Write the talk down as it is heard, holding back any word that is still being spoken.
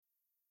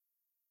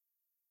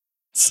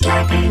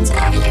Scarpins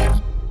Avenue.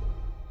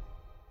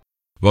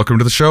 Welcome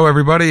to the show,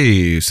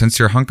 everybody. Since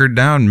you're hunkered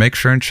down, make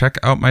sure and check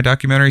out my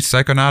documentary,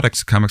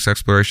 Psychonautics, a comics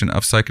exploration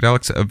of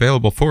psychedelics,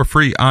 available for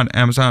free on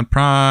Amazon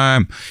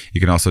Prime. You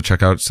can also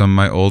check out some of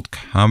my old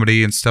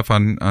comedy and stuff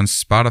on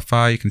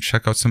Spotify. You can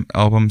check out some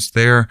albums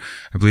there.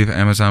 I believe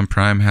Amazon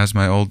Prime has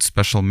my old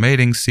Special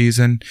Mating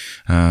season.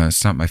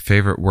 It's not my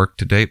favorite work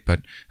to date,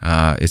 but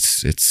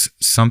it's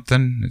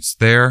something. It's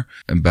there.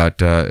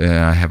 But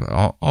I have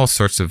all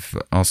sorts of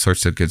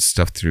good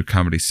stuff through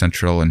Comedy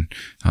Central and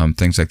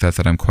things like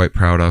that I'm quite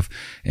proud of.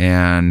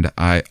 And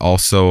I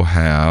also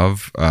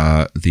have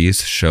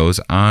these shows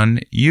on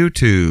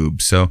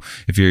YouTube. So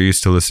if you're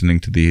used to listening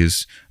to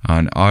these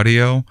on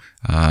audio,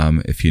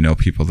 if you know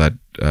people that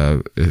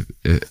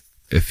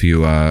if you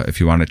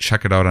want to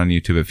check it out on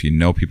YouTube, if you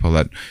know people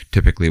that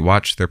typically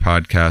watch their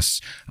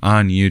podcasts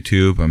on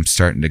YouTube, I'm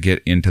starting to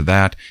get into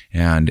that,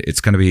 and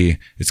it's gonna be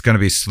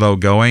slow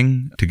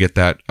going to get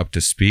that up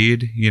to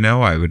speed. You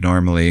know, I would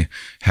normally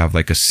have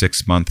like a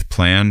 6-month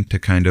plan to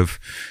kind of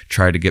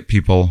try to get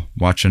people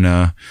watching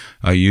a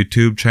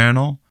YouTube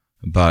channel,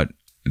 but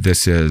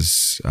this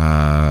is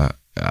I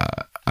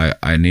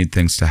need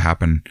things to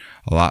happen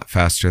a lot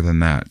faster than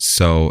that.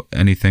 So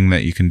anything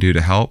that you can do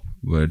to help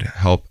would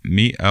help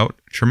me out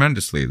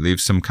tremendously. Leave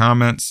some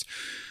comments,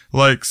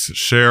 likes,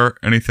 share,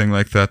 anything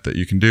like that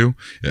you can do.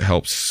 It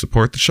helps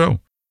support the show.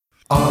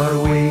 Are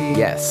we?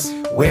 Yes.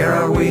 Where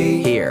are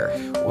we? Here.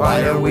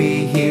 Why are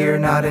we here?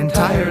 Not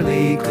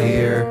entirely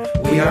clear.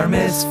 We are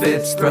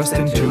misfits thrust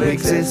into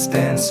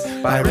existence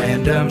by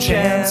random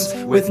chance,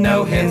 with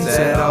no hints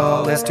at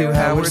all as to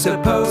how we're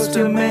supposed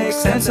to make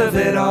sense of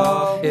it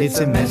all. It's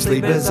immensely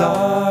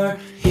bizarre.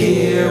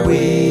 Here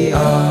we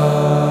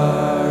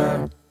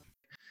are.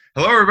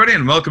 Hello, everybody,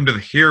 and welcome to the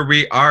Here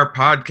We Are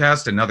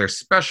podcast, another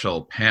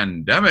special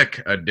pandemic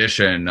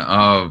edition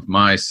of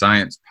my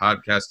science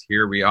podcast,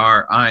 Here We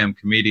Are. I am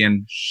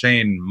comedian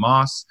Shane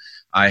Moss.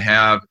 I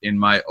have, in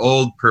my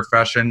old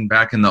profession,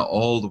 back in the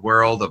old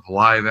world of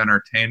live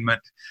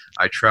entertainment,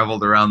 I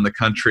traveled around the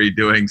country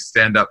doing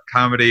stand-up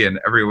comedy, and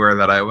everywhere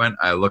that I went,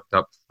 I looked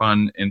up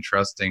fun,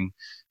 interesting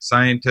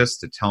scientists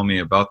to tell me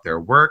about their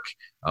work.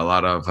 A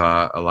lot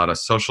of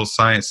social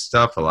science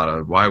stuff, a lot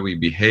of why we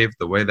behave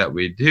the way that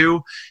we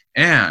do.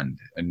 And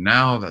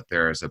now that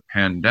there is a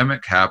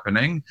pandemic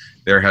happening,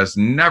 there has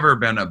never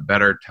been a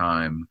better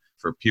time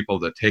for people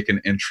to take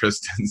an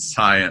interest in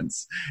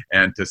science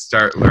and to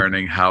start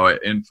learning how it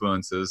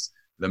influences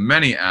the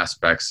many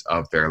aspects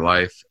of their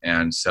life.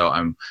 And so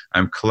I'm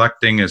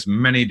collecting as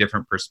many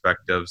different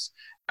perspectives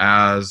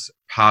as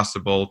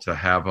possible to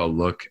have a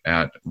look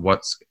at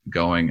what's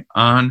going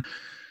on.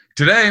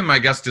 Today, my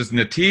guest is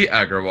Niti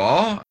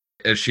Agrawal.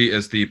 She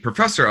is the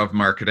professor of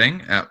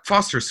marketing at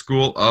Foster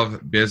School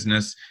of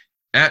Business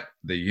at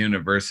the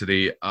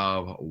University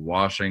of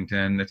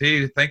Washington.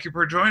 Niti, thank you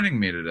for joining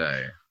me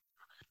today.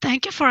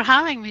 Thank you for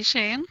having me,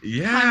 Shane.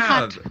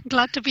 Yeah. I'm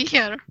glad to be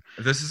here.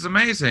 This is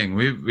amazing.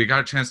 We got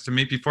a chance to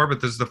meet before,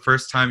 but this is the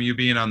first time you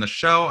being on the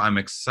show. I'm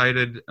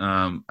excited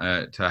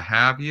to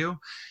have you.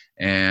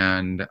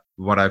 And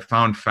what I've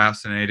found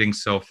fascinating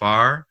so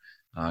far,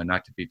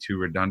 not to be too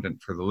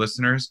redundant for the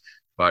listeners,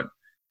 but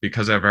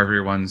because of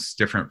everyone's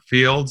different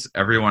fields,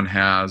 everyone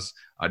has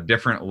a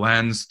different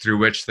lens through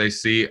which they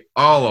see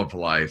all of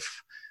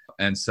life.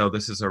 And so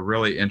this is a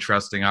really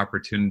interesting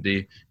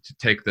opportunity to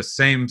take the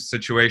same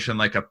situation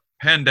like a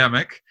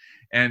pandemic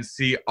and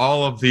see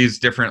all of these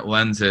different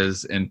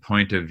lenses and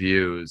point of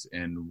views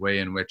and way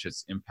in which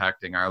it's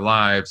impacting our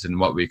lives and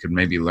what we could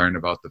maybe learn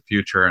about the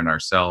future and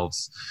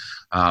ourselves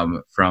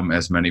from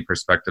as many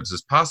perspectives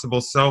as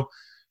possible. So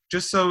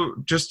just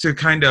to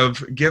kind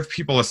of give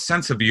people a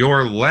sense of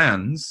your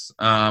lens,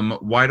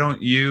 why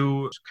don't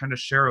you kind of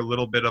share a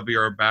little bit of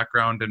your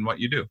background and what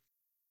you do?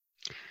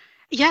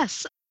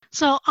 Yes.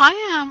 So I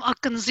am a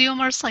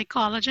consumer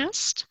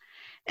psychologist.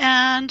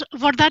 And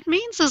what that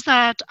means is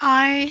that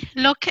I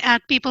look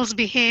at people's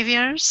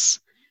behaviors,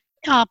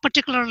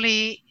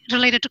 particularly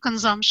related to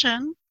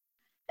consumption.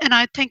 And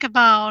I think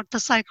about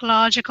the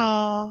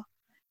psychological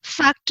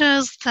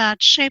factors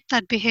that shape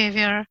that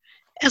behavior,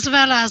 as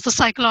well as the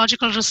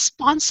psychological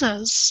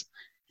responses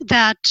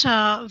that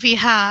we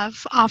have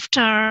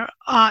after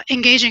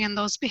engaging in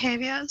those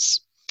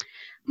behaviors.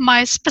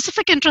 My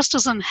specific interest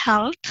is in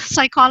health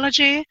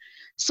psychology.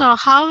 So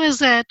how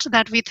is it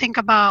that we think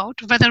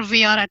about whether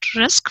we are at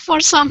risk for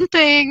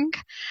something?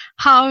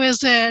 How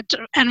is it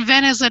and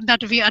when is it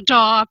that we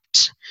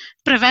adopt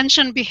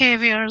prevention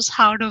behaviors?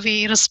 How do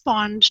we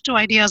respond to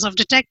ideas of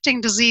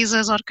detecting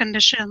diseases or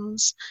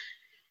conditions?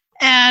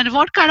 And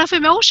what kind of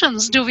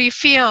emotions do we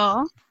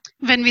feel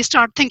when we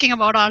start thinking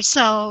about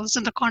ourselves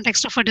in the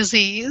context of a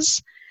disease?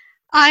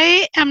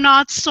 I am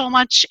not so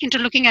much into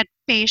looking at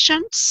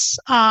patients,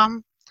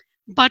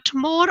 but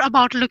more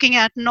about looking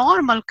at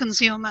normal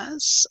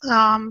consumers,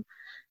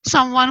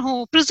 someone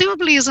who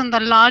presumably is in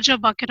the larger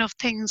bucket of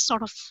things,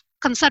 sort of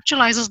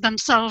conceptualizes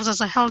themselves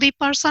as a healthy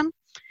person,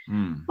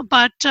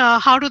 but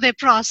how do they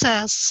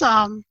process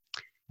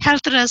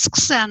health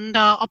risks and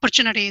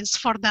opportunities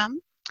for them?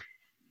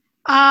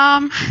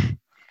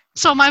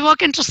 So my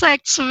work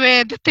intersects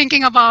with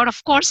thinking about,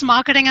 of course,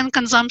 marketing and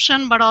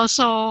consumption, but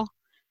also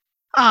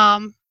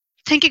um,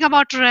 thinking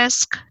about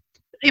risk,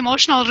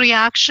 emotional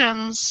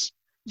reactions,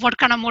 what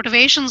kind of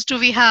motivations do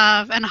we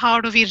have, and how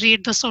do we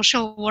read the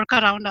social work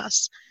around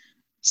us.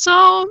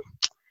 So,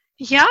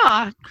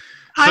 yeah,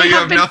 I So you have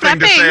have been nothing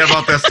to say prepping.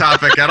 about this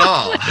topic at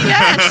all.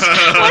 Yes,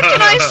 what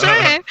can I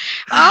say?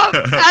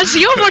 As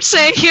you would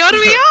say, here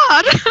we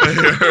are.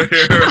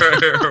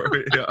 Here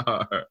we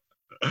are.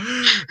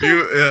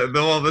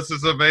 Well, this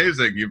is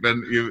amazing. You've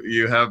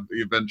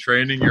been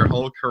training your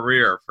whole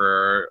career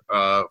for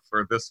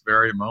this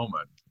very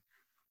moment.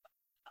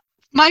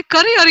 My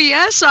career,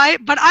 yes,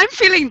 but I'm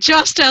feeling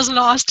just as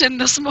lost in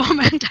this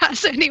moment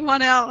as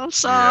anyone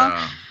else.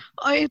 Yeah.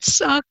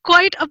 It's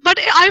quite, but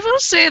I will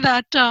say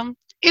that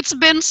it's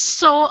been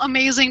so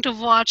amazing to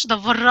watch the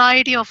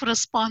variety of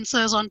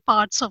responses on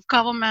parts of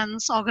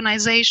governments,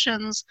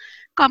 organizations,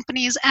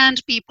 companies,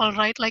 and people,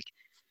 right? Like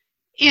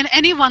in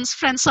anyone's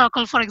friend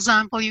circle, for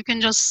example, you can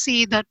just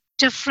see the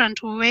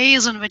different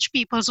ways in which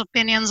people's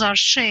opinions are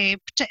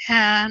shaped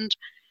and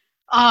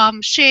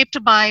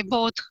shaped by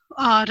both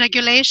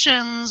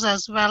regulations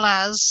as well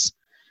as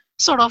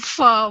sort of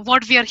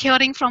what we are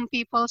hearing from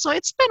people. So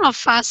it's been a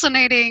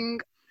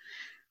fascinating.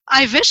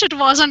 I wish it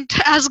wasn't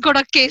as good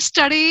a case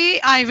study.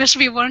 I wish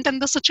we weren't in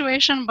the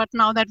situation, but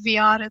now that we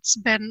are, it's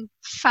been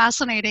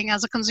fascinating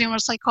as a consumer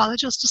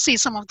psychologist to see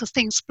some of the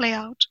things play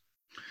out.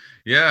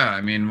 Yeah,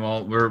 I mean,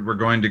 well, we're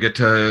going to get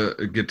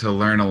to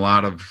learn a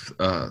lot of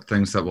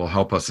things that will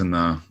help us in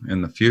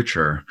the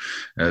future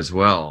as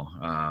well.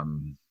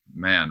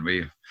 Man,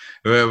 we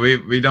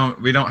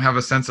don't have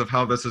a sense of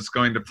how this is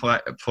going to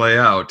play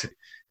out.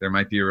 There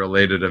might be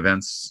related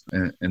events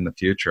in the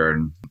future,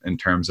 in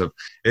terms of,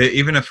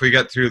 even if we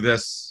get through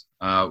this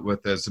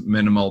with as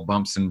minimal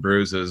bumps and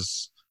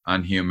bruises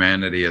on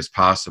humanity as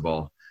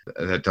possible,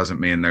 that doesn't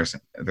mean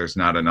there's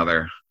not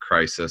another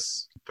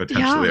crisis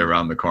potentially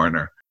around the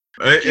corner.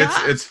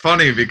 It's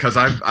funny because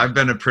I've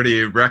been a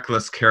pretty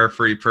reckless,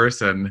 carefree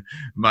person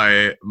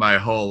my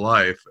whole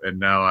life, and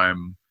now I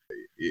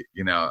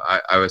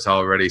was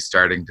already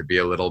starting to be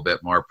a little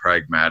bit more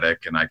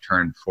pragmatic, and I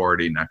turned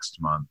 40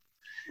 next month.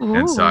 Ooh.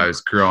 And so I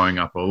was growing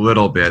up a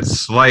little bit,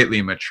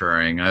 slightly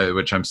maturing,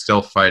 which I'm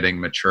still fighting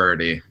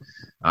maturity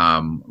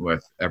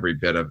with every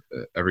bit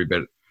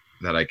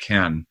that I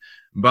can.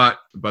 But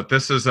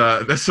this is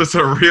a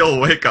real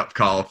wake up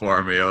call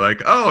for me.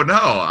 Like, oh no,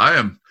 I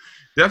am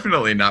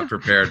definitely not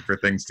prepared for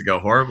things to go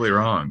horribly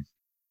wrong.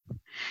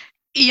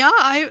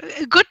 Yeah,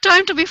 good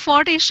time to be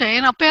 40,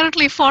 Shane.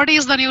 Apparently 40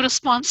 is the new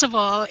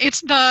responsible.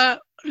 It's the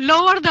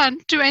lower than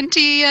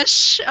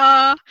 20-ish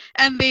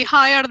and the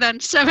higher than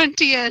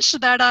 70-ish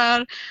that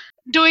are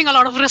doing a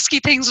lot of risky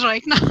things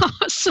right now.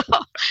 So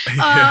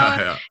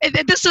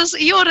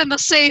you're in the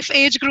safe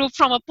age group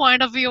from a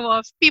point of view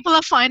of people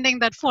are finding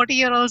that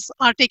 40-year-olds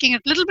are taking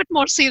it a little bit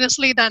more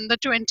seriously than the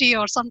 20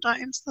 or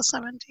sometimes the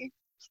 70.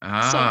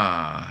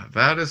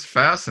 That is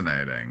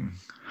fascinating.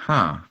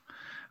 Huh.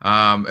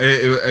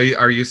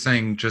 Are you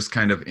saying just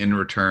kind of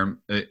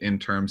in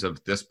terms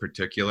of this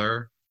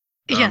particular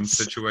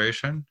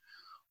situation?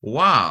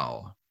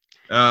 Wow.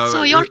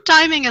 So your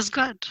timing is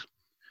good.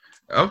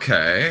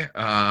 Okay.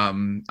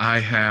 I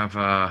have.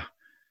 How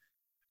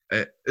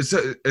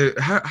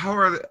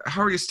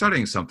are you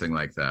studying something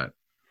like that,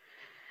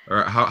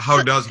 or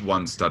how does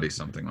one study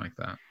something like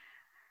that?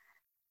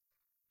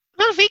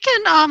 Well, we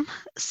can.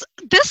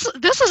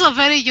 This is a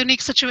very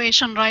unique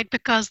situation, right?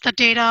 Because the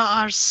data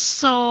are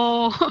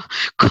so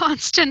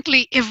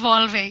constantly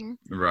evolving.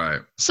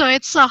 Right. So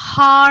it's a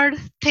hard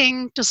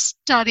thing to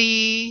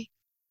study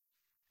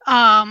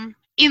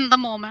in the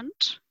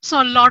moment.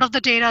 So a lot of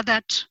the data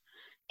that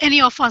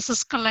any of us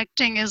is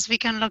collecting is we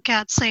can look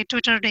at, say,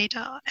 Twitter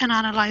data and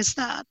analyze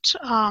that.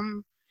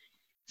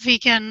 We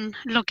can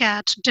look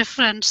at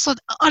different. So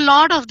a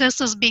lot of this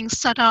is being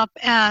set up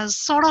as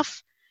sort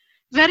of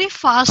very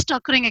fast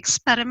occurring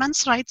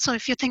experiments, right? So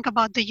if you think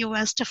about the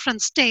US,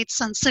 different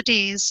states and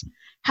cities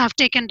have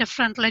taken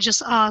different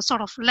sort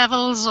of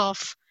levels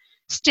of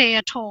stay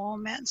at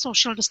home and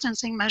social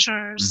distancing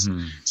measures.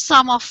 Mm-hmm.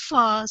 Some of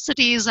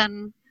cities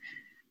and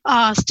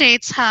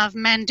states have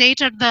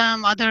mandated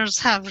them, others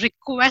have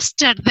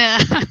requested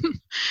them,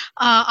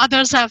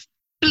 others have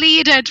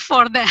pleaded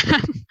for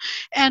them.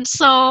 And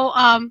so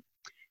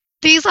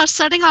these are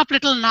setting up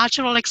little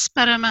natural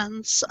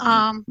experiments.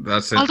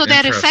 Although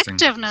their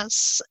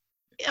effectiveness,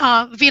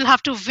 we'll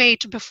have to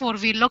wait before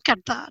we look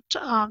at that,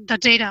 the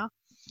data.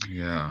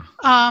 Yeah.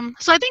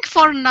 So I think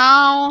for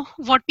now,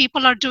 what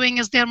people are doing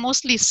is they're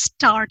mostly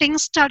starting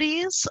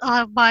studies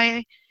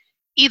by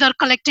either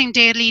collecting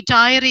daily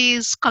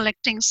diaries,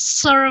 collecting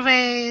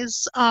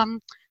surveys.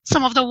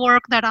 Some of the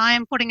work that I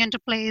am putting into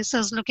place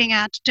is looking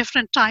at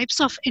different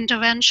types of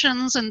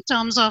interventions in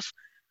terms of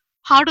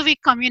how do we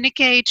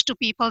communicate to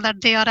people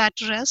that they are at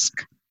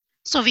risk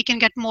so we can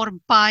get more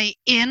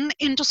buy-in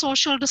into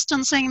social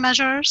distancing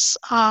measures.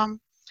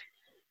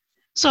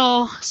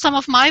 So some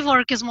of my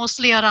work is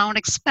mostly around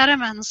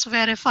experiments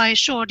where if I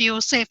showed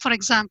you, say, for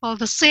example,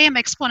 the same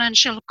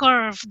exponential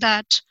curve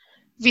that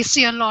we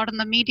see a lot in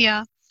the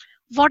media.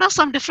 What are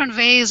some different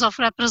ways of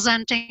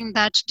representing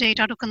that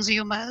data to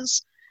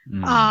consumers?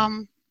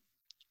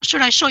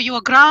 Should I show you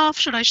a graph?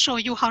 Should I show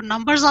you how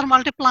numbers are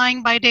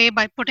multiplying by day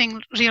by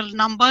putting real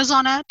numbers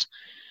on it?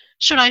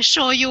 Should I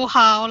show you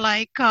how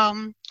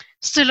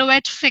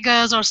silhouette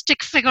figures or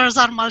stick figures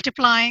are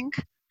multiplying?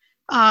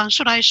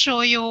 Should I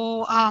show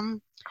you,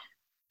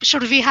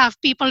 should we have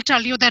people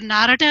tell you their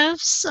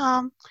narratives?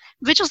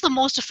 Which is the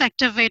most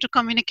effective way to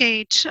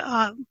communicate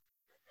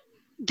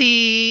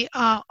the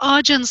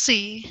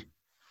urgency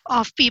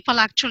of people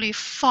actually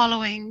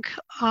following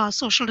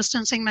social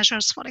distancing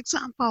measures, for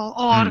example,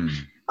 or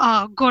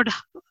good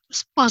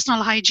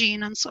personal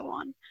hygiene and so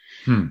on.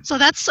 So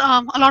that's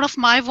a lot of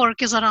my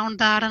work is around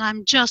that, and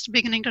I'm just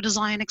beginning to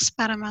design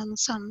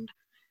experiments and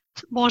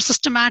more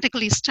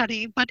systematically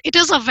study, but it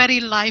is a very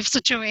live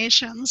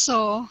situation.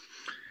 So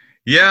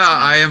yeah,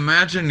 I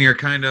imagine you're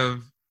kind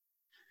of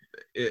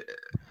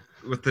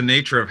with the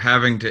nature of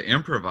having to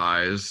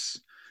improvise.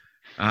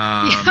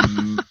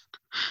 I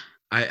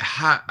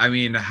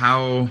mean,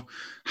 how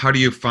do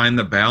you find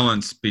the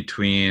balance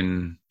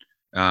between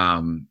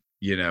trying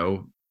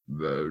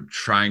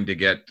to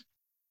get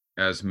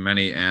as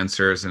many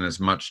answers and as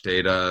much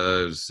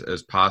data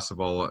as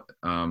possible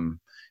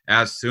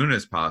as soon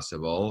as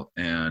possible,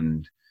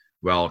 and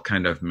while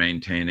kind of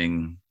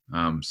maintaining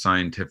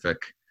scientific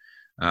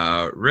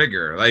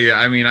rigor? Like,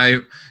 I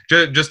mean,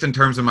 just in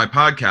terms of my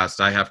podcast,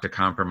 I have to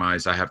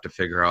compromise. I have to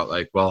figure out,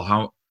 like,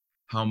 well,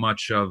 how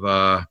much of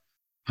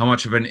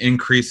an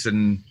increase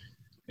in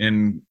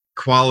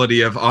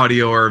quality of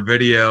audio or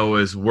video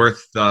is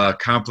worth the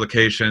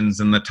complications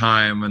and the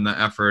time and the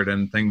effort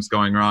and things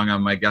going wrong on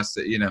my guests.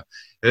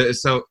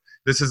 So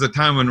this is a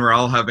time when we're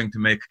all having to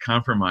make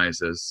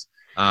compromises.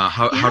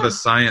 How does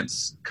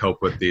science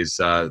cope with these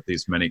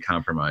many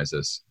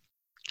compromises?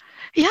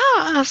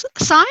 Yeah,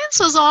 science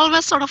is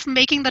always sort of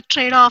making the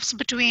trade-offs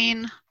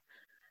between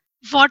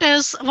what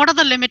are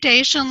the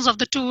limitations of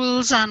the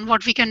tools and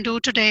what we can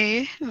do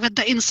today with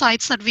the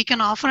insights that we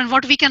can offer and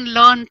what we can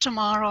learn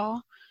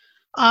tomorrow.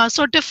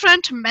 So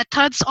different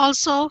methods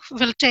also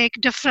will take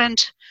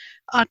different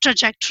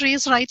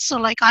trajectories, right? So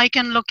like I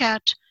can look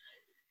at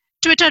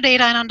Twitter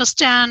data and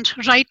understand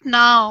right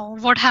now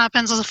what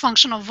happens as a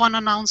function of one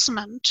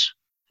announcement,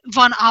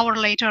 1 hour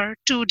later,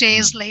 2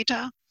 days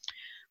later.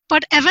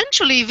 But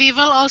eventually we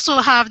will also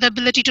have the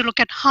ability to look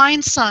at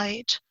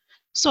hindsight.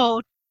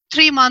 So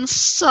 3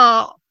 months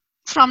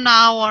from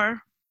now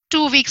or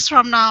 2 weeks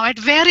from now, at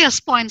various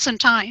points in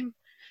time,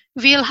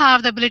 we'll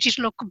have the ability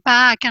to look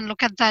back and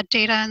look at that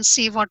data and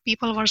see what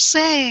people were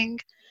saying.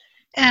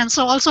 And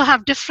so also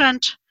have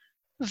different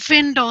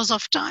windows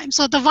of time.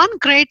 So the one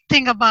great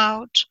thing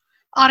about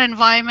our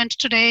environment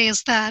today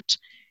is that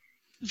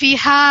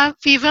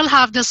we will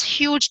have this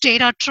huge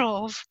data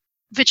trove,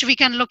 which we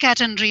can look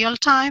at in real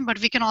time, but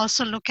we can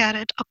also look at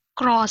it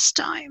across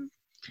time.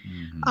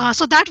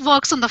 So that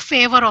works in the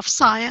favor of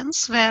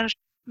science, where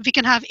we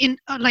can have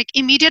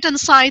immediate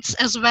insights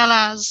as well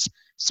as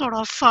sort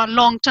of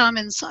long-term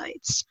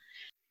insights.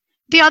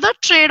 The other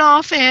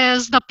trade-off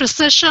is the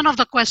precision of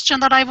the question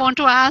that I want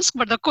to ask,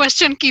 but the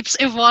question keeps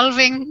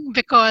evolving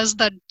because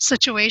the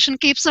situation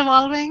keeps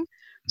evolving.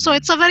 So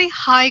it's a very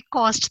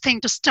high-cost thing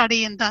to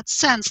study in that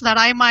sense, that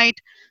I might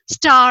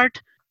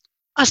start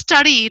a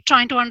study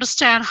trying to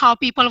understand how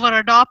people were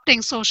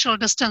adopting social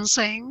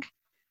distancing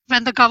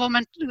when the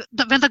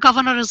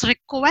governor is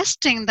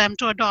requesting them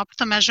to adopt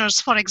the measures,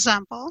 for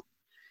example.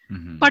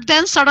 But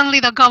then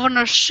suddenly the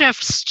governor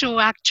shifts to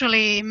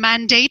actually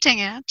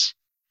mandating it.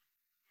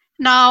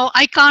 Now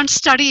I can't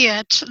study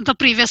the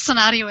previous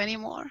scenario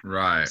anymore.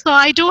 Right. So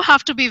I do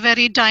have to be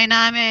very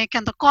dynamic,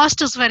 and the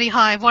cost is very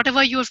high.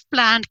 Whatever you've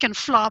planned can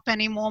flop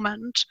any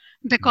moment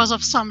because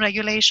of some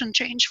regulation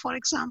change, for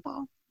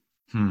example.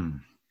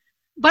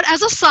 But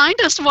as a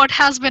scientist, what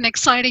has been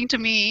exciting to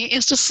me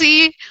is to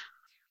see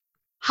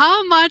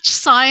how much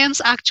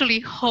science actually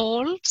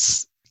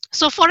holds.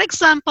 So for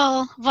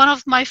example, one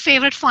of my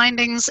favorite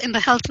findings in the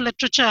health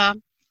literature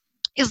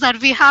is that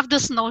we have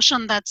this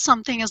notion that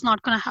something is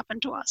not going to happen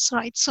to us,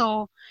 right?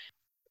 So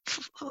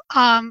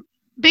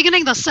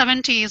beginning the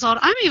 70s, or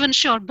I'm even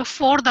sure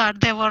before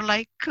that, there were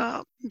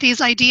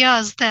these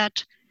ideas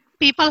that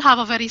people have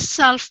a very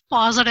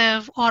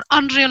self-positive or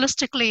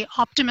unrealistically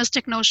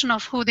optimistic notion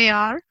of who they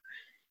are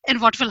and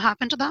what will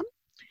happen to them.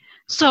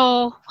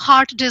 So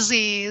heart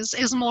disease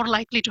is more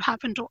likely to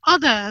happen to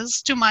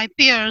others, to my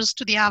peers,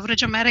 to the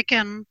average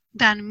American,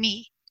 than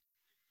me.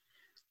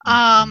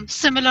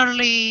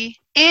 Similarly,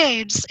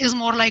 AIDS is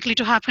more likely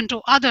to happen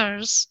to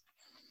others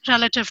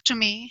relative to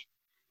me.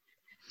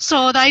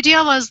 So the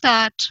idea was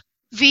that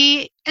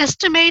we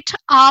estimate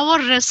our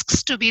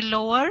risks to be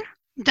lower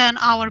than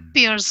our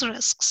peers'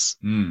 risks.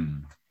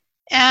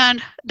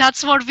 And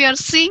that's what we are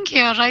seeing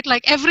here, right?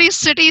 Like every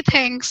city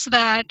thinks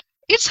that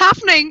it's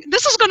happening.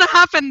 This is going to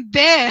happen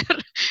there.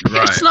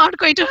 Right. It's not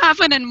going to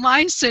happen in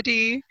my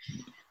city.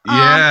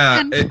 Yeah,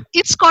 and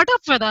it's caught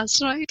up with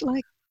us, right?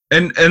 Like,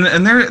 and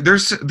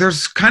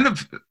there's kind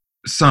of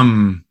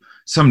some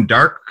some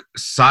dark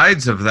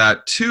sides of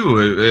that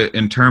too,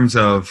 in terms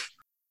of,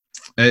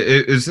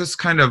 is this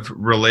kind of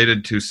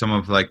related to some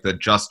of like the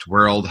just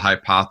world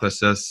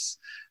hypothesis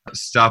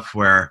stuff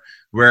where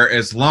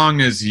as long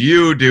as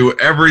you do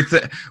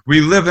everything,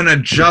 we live in a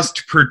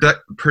just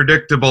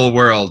predictable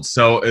world.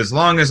 So as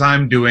long as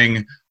I'm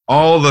doing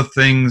all the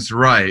things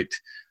right,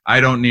 I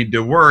don't need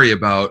to worry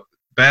about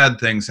bad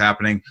things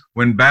happening.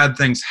 When bad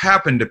things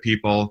happen to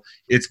people,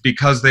 it's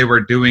because they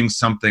were doing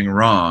something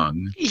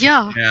wrong.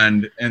 Yeah.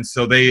 And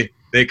so they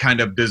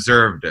kind of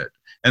deserved it.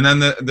 And then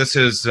this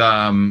is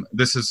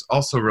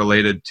also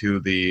related to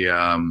the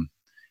and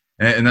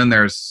then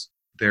there's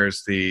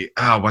the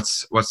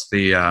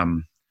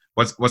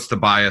what's the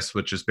bias,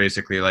 which is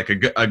basically like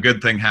a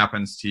good thing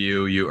happens to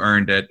you, you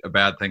earned it. A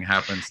bad thing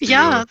happens to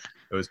you,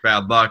 it was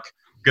bad luck.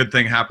 Good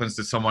thing happens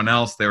to someone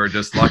else, they were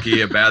just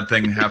lucky. A bad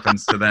thing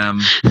happens to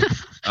them.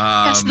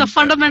 It's the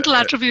fundamental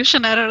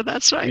attribution error.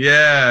 That's right.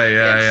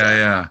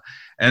 Yeah.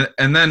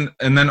 And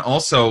then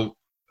also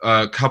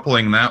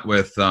coupling that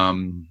with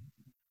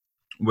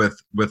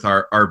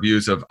our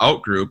views of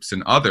outgroups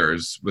and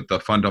others, with the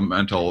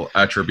fundamental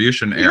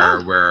attribution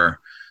error,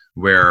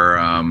 where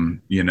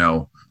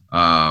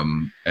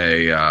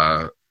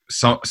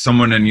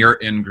someone in your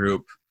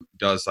in-group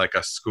does like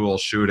a school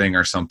shooting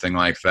or something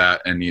like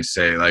that, and you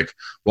say like,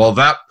 well,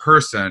 that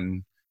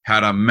person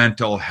had a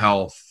mental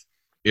health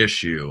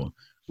issue,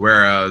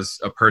 whereas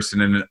a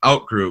person in an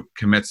outgroup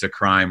commits a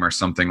crime or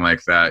something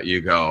like that, you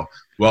go,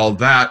 well,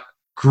 that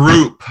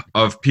group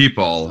of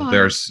people,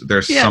 there's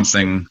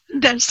something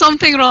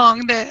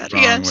wrong there.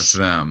 With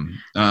them.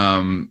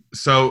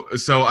 So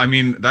I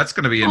mean, that's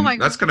going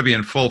to be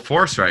in full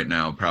force right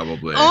now,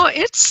 probably.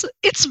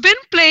 It's been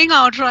playing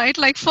out, right?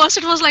 Like first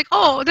it was like,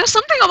 there's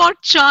something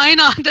about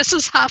China, this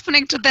is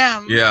happening to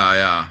them.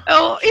 Yeah.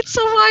 It's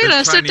a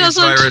virus. It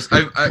doesn't. Virus.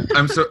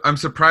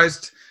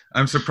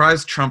 I'm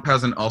surprised Trump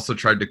hasn't also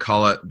tried to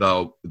call it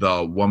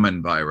the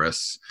woman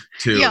virus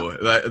too.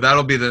 Yeah.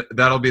 That'll be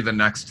the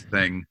next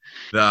thing.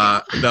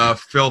 The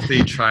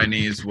filthy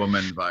Chinese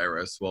woman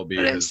virus will be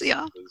his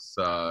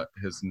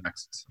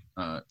next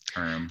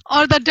term.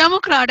 Or the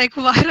democratic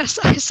virus,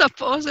 I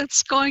suppose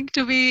it's going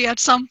to be at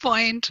some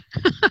point.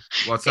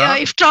 What's that?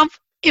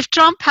 If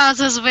Trump has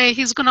his way,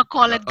 he's going to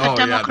call it the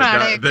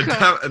democratic, the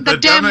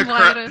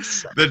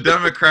virus. The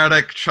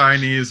democratic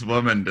Chinese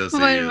woman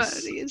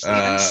disease.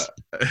 Yes.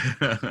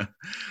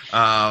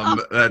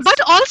 But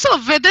also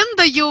within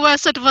the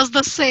US, it was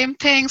the same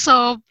thing.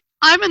 So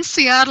I'm in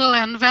Seattle,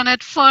 and when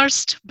it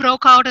first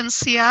broke out in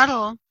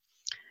Seattle,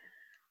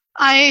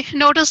 I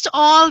noticed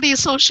all these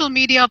social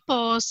media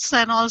posts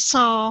and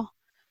also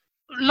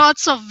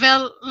lots of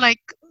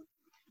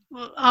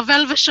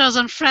well-wishers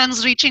and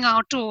friends reaching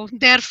out to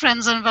their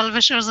friends and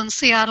well-wishers in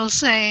Seattle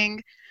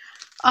saying,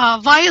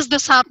 why is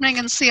this happening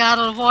in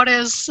Seattle? What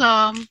is,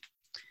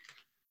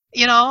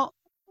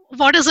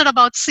 what is it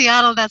about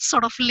Seattle that's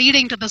sort of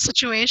leading to the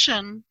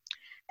situation?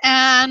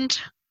 And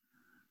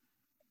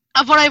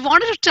what I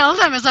wanted to tell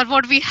them is that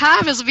what we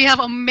have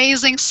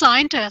amazing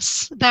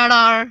scientists that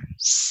are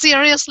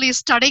seriously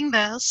studying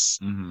this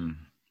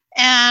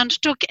and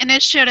took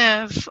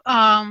initiative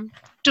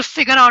to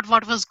figure out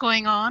what was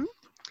going on.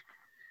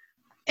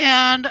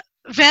 And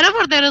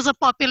wherever there is a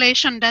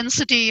population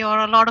density or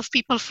a lot of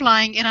people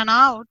flying in and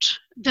out,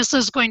 this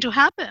is going to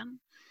happen.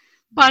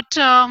 But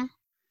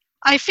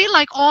I feel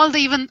like all the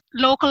even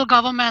local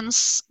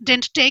governments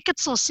didn't take it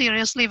so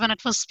seriously when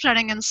it was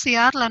spreading in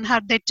Seattle, and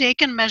had they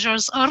taken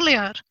measures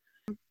earlier,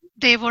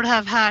 they would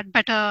have had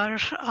better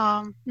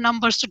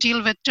numbers to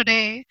deal with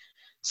today.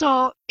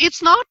 So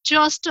it's not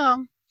just,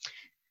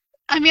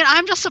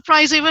 I'm just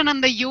surprised even in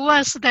the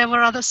US, there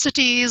were other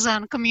cities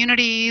and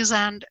communities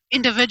and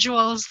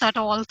individuals that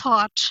all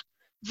thought,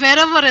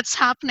 wherever it's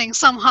happening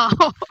somehow,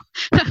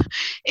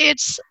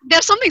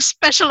 there's something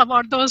special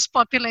about those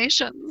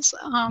populations.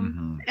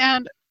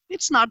 And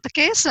it's not the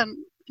case. And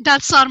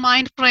that's our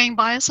mind playing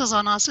biases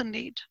on us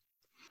indeed.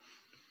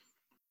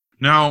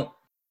 Now,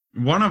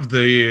 one of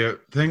the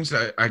things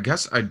I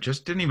guess I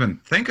just didn't even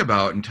think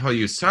about until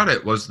you said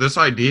it was this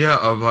idea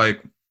of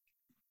like,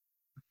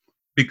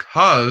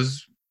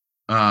 because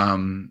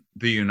the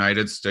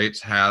United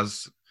States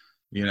has,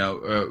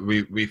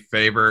 we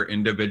favor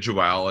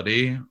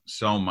individuality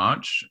so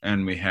much,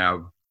 and we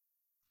have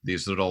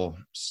these little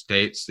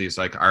states, these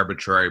like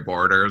arbitrary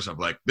borders of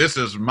like, this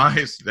is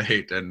my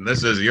state and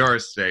this is your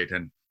state,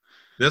 and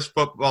this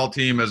football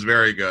team is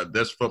very good,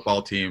 this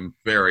football team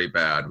very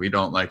bad, we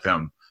don't like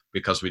them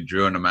because we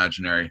drew an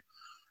imaginary.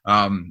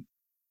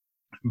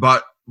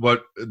 But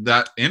what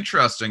that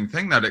interesting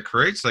thing that it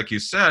creates, like you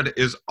said,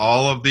 is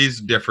all of these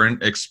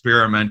different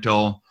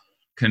experimental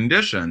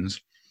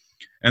conditions.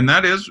 And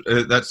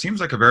that seems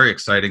like a very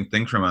exciting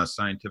thing from a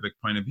scientific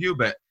point of view.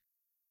 But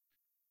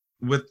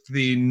with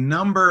the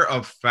number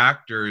of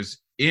factors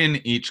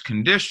in each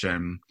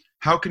condition,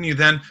 how can you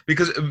then,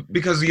 because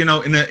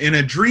in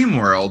a dream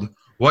world,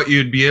 what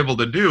you'd be able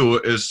to do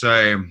is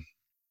say,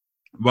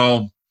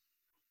 well,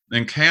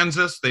 in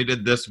Kansas they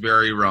did this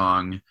very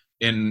wrong,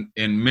 in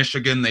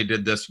Michigan they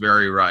did this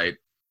very right,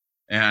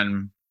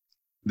 and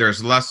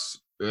there's less,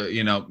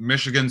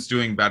 Michigan's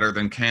doing better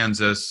than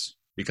Kansas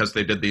because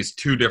they did these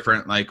two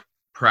different like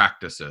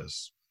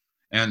practices.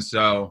 And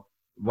so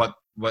what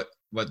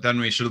then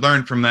we should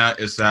learn from that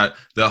is that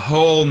the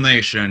whole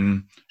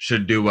nation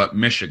should do what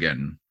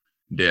Michigan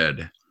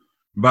did.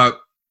 But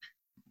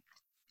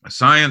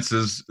science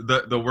is,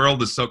 the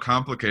world is so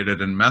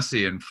complicated and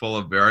messy and full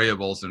of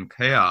variables and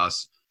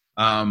chaos.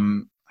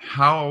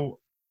 How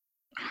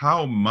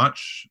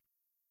much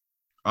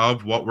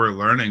of what we're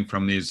learning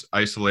from these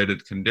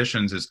isolated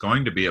conditions is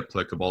going to be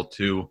applicable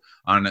to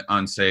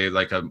on say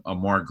like a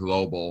more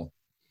global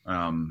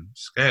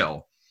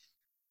scale,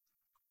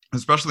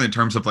 especially in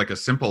terms of like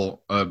as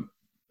simple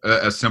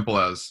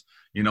as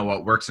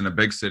what works in a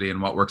big city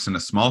and what works in a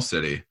small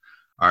city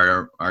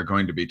are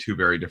going to be two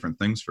very different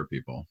things for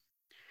people.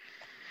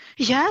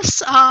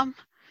 Yes, I'm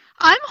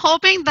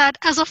hoping that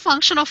as a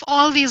function of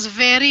all these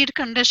varied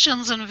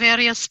conditions in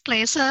various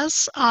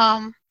places,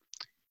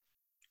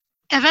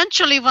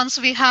 eventually, once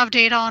we have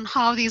data on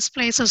how these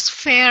places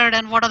fared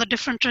and what are the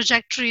different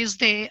trajectories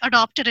they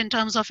adopted in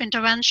terms of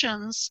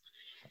interventions,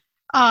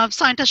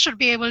 scientists should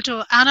be able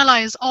to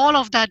analyze all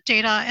of that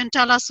data and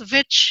tell us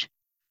which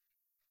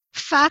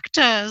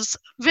factors,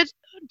 with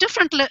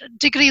different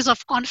degrees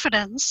of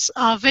confidence,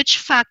 which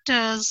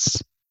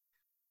factors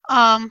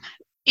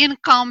in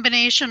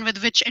combination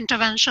with which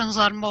interventions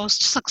are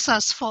most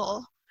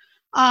successful.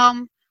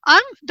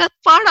 The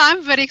part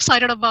I'm very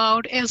excited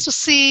about is to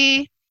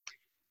see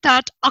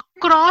that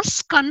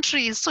across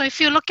countries, so if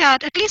you look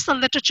at least the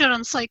literature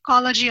in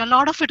psychology, a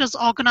lot of it is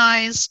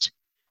organized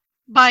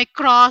by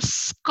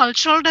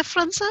cross-cultural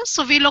differences.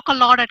 So we look a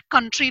lot at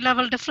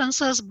country-level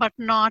differences, but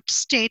not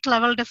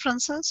state-level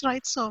differences,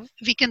 right? So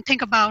we can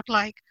think about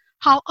like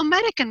how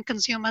American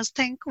consumers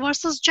think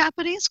versus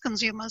Japanese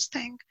consumers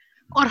think,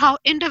 or how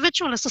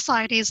individualist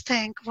societies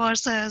think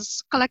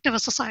versus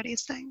collectivist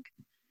societies think.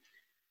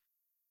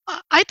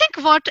 I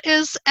think what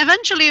is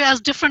eventually, as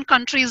different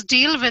countries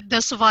deal with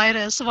this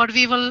virus, what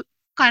we will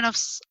kind of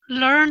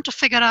learn to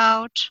figure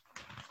out,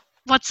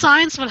 what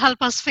science will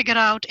help us figure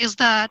out, is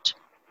that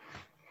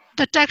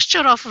the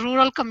texture of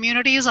rural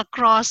communities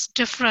across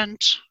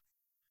different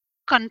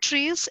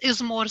countries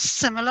is more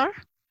similar.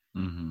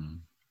 Mm-hmm.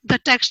 The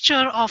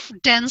texture of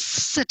dense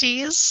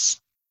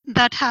cities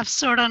that have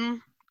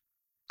certain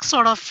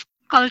sort of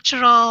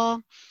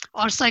cultural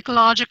or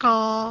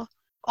psychological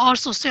or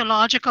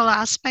sociological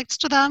aspects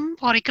to them,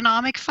 or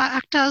economic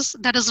factors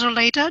that is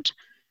related,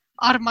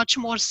 are much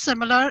more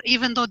similar,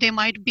 even though they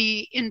might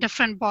be in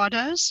different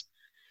borders.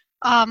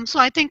 So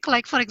I think,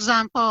 like, for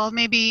example,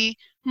 maybe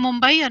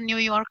Mumbai and New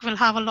York will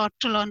have a lot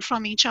to learn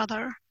from each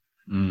other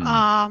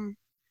than,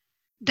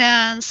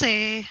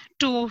 say,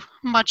 two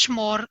much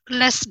more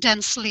less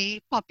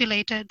densely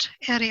populated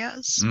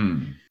areas.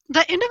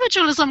 The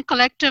individualism,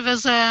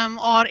 collectivism,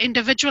 or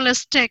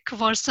individualistic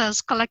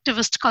versus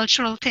collectivist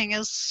cultural thing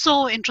is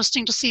so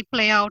interesting to see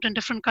play out in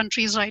different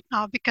countries right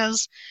now,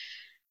 because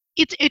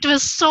it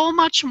was so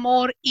much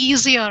more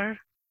easier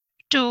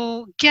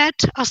to get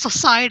a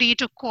society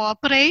to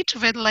cooperate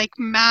with like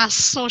mass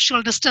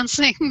social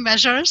distancing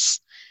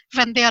measures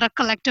when they are a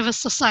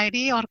collectivist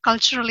society, or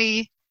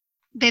culturally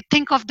they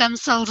think of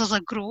themselves as a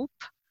group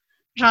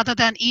rather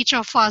than each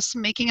of us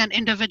making an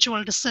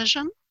individual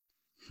decision.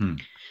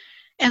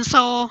 And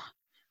so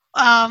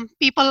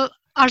people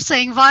are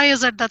saying, why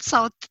is it that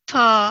South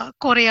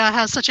Korea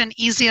has such an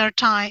easier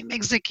time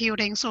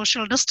executing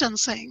social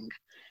distancing?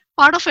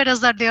 Part of it is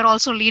that they're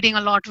also leading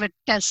a lot with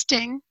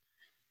testing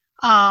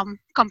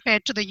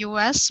compared to the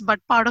US, but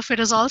part of it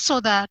is also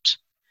that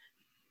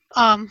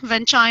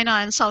when China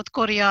and South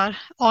Korea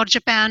or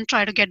Japan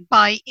try to get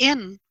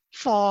buy-in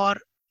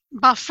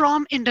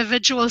from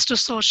individuals to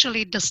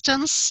socially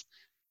distance,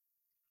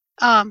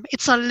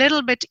 it's a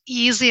little bit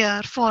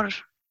easier for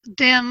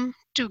them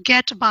to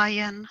get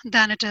buy-in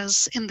than it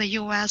is in the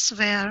US,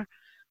 where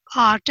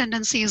our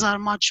tendencies are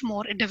much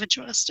more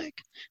individualistic.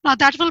 Now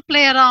that will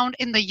play around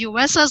in the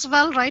US as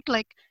well, right?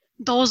 Like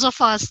those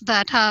of us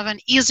that have an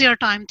easier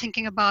time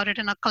thinking about it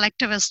in a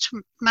collectivist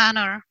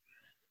manner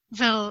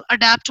will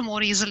adapt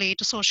more easily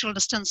to social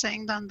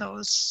distancing than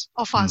those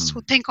of us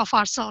who think of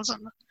ourselves in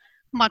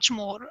much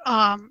more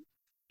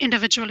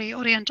individually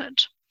oriented.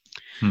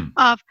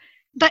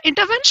 The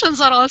interventions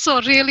are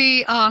also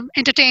really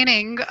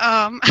entertaining.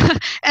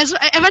 As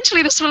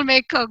eventually this will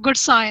make good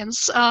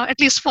science, at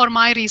least for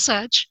my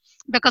research,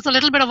 because a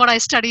little bit of what I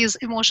study is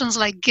emotions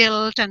like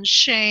guilt and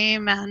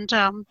shame and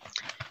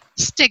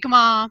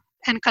stigma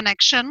and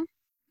connection.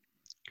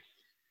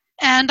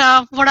 And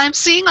what I'm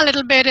seeing a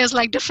little bit is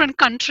like different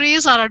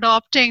countries are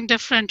adopting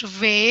different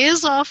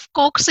ways of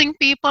coaxing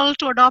people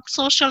to adopt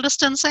social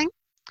distancing.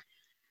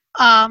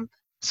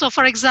 So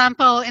for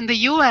example, in the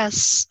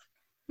US,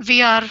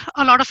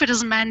 a lot of it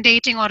is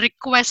mandating or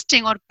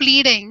requesting or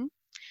pleading.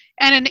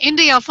 And in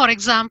India, for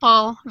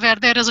example, where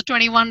there is a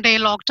 21-day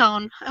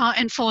lockdown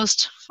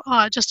enforced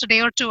just a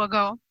day or two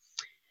ago,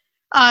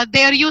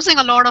 they are using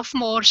a lot of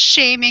more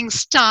shaming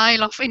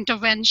style of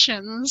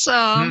interventions.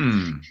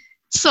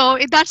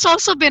 That's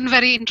also been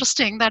very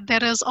interesting that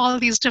there is all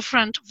these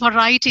different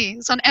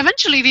varieties, and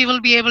eventually we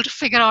will be able to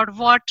figure out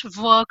what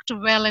worked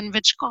well in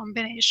which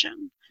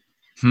combination.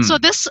 So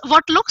this,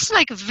 what looks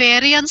like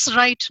variance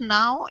right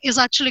now, is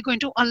actually going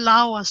to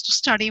allow us to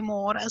study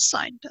more as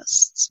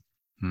scientists.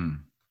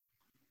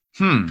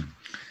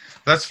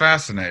 That's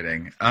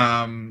fascinating.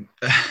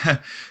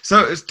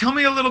 So tell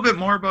me a little bit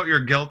more about your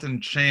guilt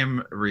and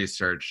shame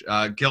research.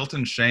 Guilt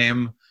and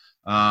shame,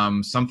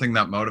 something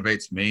that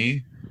motivates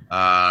me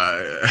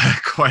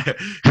quite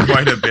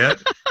a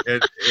bit.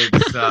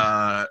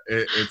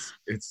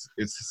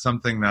 It's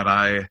something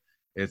that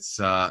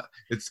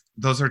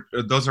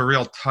those are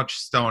real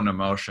touchstone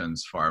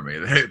emotions for me.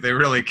 They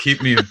really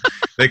keep me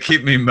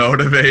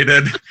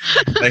motivated.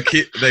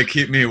 They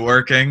keep me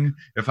working.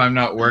 If I'm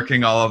not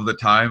working all of the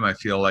time, I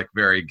feel like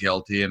very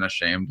guilty and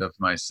ashamed of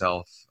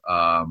myself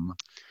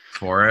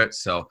for it.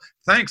 So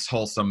thanks,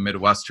 wholesome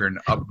Midwestern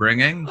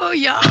upbringing. Oh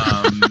yeah.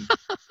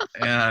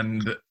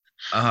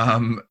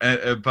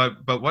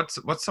 But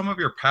what's some of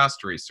your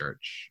past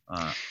research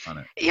on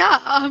it?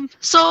 Yeah,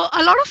 so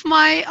a lot of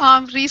my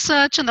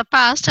research in the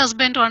past has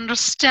been to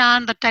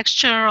understand the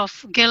texture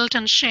of guilt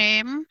and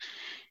shame,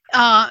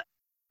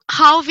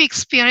 how we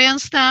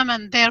experience them,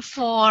 and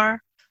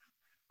therefore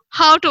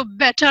how to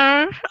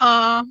better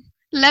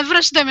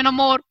leverage them in a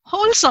more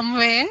wholesome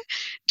way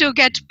to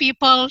get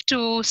people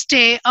to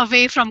stay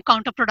away from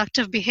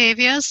counterproductive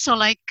behaviors. So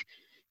like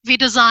we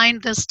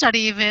designed this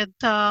study with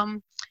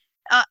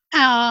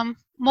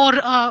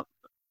more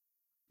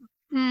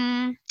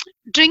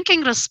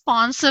drinking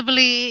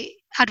responsibly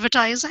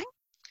advertising.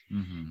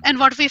 And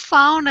what we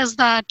found is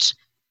that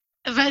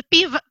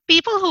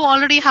people who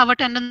already have a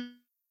tendency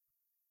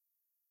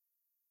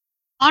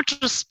not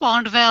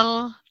respond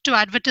well to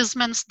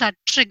advertisements that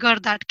trigger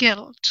that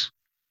guilt.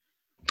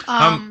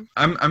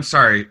 I'm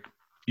sorry,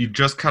 you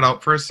just cut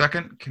out for a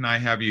second. Can I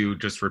have you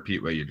just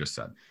repeat what you just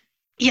said?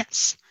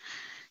 Yes.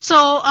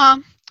 So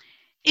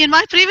in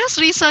my previous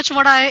research,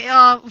 one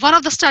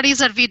of the studies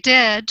that we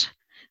did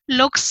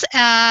looks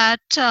at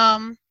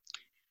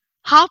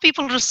how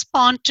people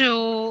respond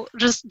to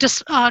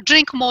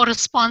drink more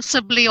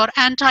responsibly or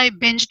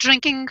anti-binge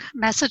drinking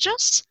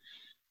messages,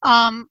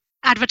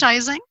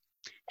 advertising.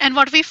 And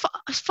what we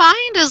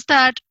find is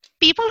that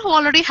people who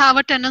already have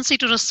a tendency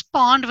to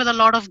respond with a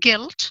lot of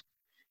guilt,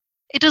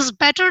 it is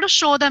better to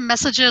show them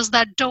messages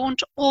that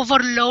don't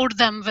overload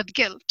them with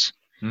guilt,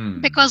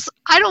 because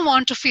I don't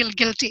want to feel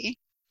guilty.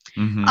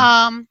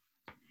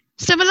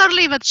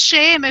 Similarly with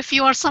shame, if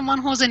you are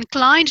someone who's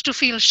inclined to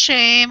feel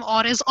shame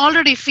or is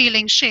already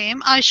feeling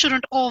shame, I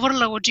shouldn't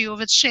overload you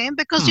with shame,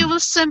 because you will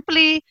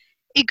simply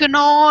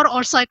ignore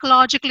or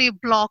psychologically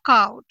block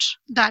out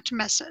that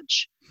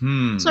message.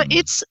 So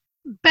it's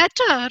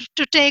better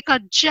to take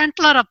a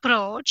gentler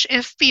approach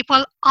if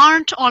people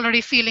aren't already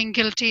feeling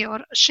guilty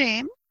or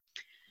shame.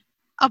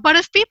 But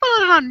if people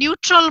are in a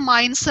neutral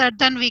mindset,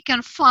 then we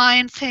can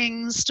find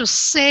things to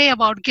say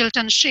about guilt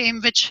and shame,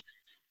 which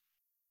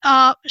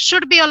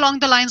should be along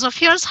the lines of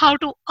here's how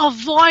to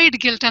avoid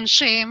guilt and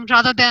shame,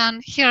 rather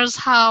than here's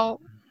how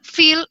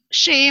feel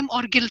shame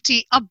or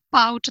guilty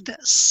about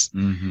this.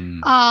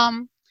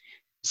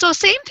 So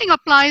same thing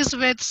applies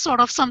with sort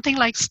of something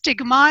like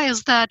stigma,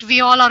 is that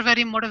we all are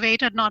very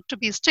motivated not to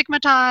be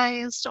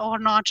stigmatized or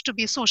not to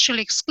be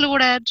socially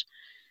excluded.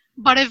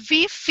 But if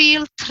we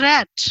feel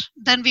threat,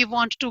 then we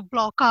want to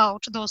block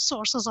out those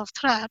sources of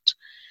threat.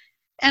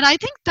 And I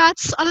think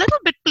that's a little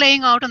bit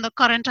playing out in the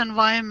current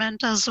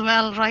environment as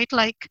well, right?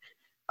 Like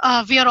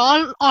we are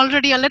all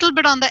already a little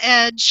bit on the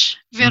edge.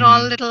 We're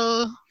all a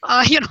little,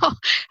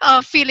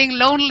 feeling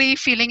lonely,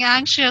 feeling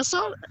anxious.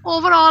 So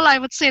overall, I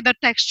would say the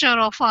texture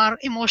of our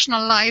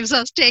emotional lives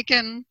has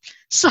taken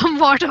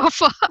somewhat of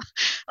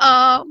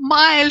a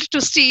mild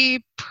to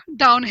steep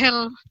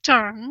downhill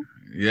turn.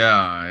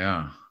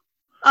 Yeah.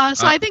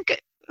 So I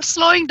think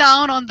slowing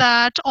down on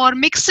that, or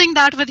mixing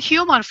that with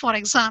humor, for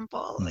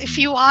example, if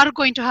you are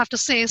going to have to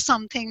say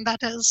something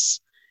that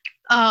is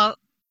a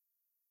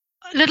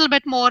little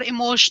bit more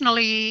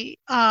emotionally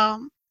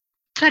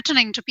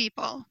threatening to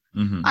people,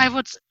 I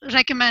would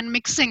recommend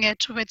mixing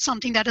it with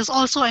something that is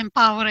also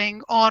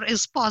empowering or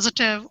is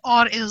positive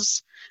or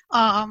is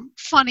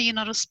funny in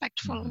a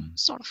respectful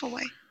sort of a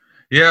way.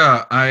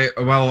 Yeah,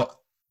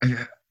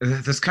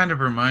 this kind of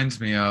reminds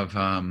me of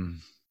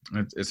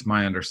it's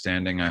my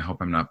understanding, I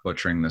hope I'm not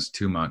butchering this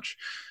too much,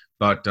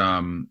 but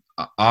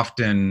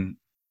often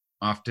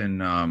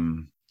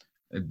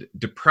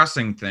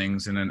depressing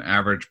things in an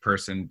average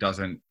person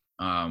doesn't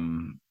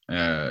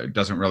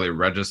really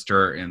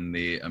register in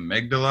the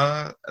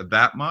amygdala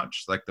that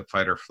much, like the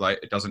fight or flight.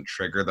 It doesn't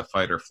trigger the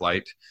fight or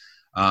flight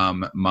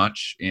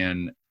much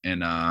in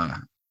a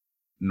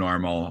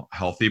normal,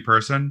 healthy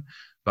person.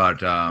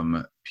 But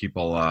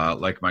people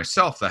like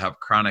myself that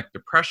have chronic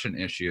depression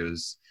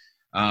issues,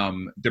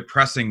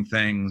 depressing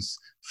things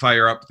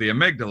fire up the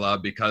amygdala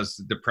because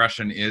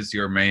depression is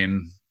your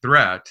main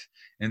threat.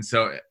 And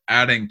so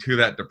adding to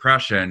that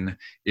depression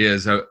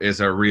is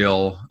a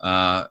real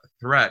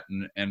threat.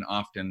 And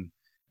often,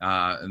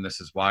 and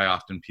this is why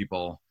often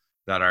people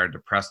are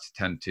depressed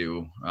tend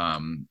to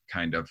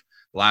kind of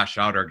lash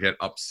out or get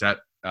upset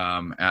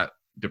at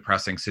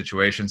depressing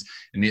situations,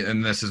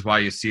 and this is why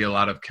you see a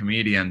lot of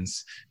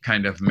comedians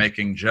kind of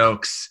making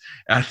jokes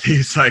at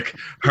these like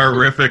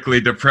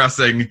horrifically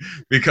depressing,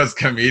 because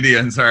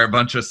comedians are a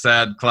bunch of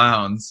sad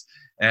clowns,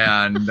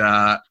 and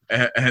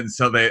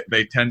so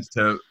they tend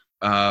to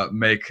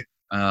make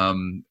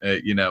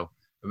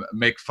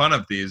make fun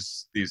of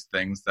these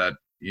things that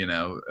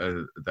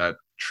that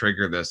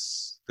trigger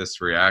this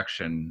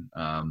reaction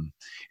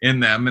in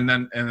them,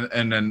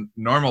 and then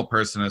normal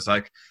person is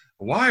like,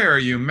 why are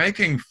you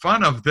making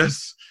fun of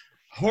this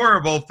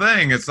horrible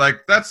thing? It's like,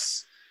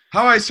 that's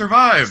how I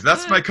survive.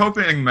 That's my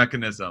coping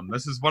mechanism.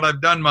 This is what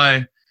I've done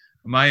my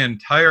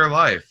entire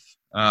life.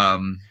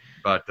 So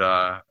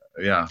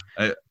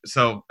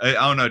I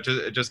don't know,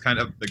 just kind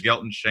of the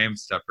guilt and shame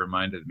stuff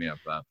reminded me of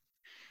that.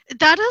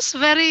 That is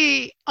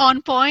very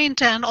on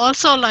point, and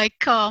also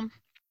like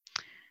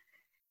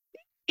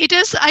it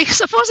is, I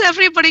suppose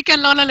everybody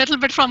can learn a little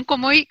bit from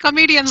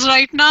comedians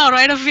right now,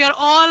 right? If we are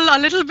all a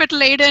little bit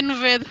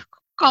laden with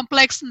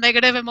complex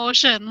negative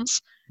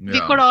emotions, we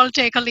could all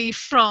take a leaf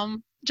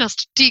from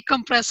just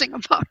decompressing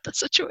about the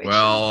situation.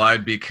 Well,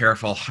 I'd be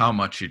careful how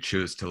much you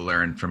choose to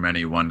learn from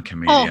any one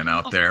comedian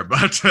out there,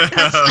 but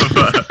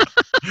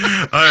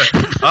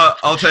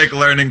I'll take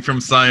learning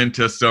from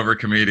scientists over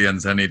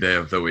comedians any day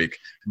of the week.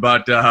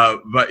 But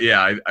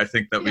yeah, I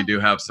think that we do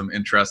have some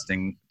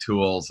interesting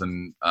tools,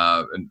 and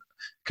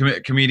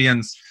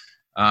comedians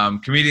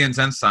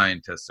and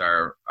scientists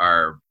are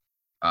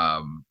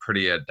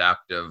pretty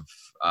adaptive,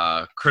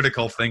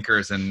 critical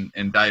thinkers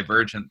and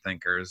divergent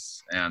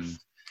thinkers, and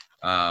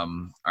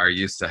are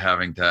used to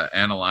having to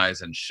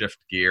analyze and shift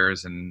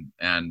gears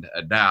and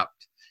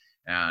adapt,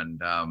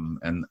 and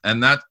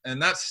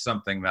that's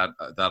something that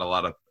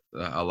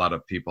a lot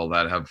of people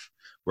that have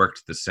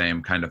worked the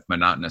same kind of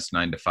monotonous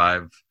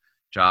 9-to-5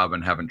 job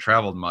and haven't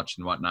traveled much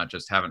and whatnot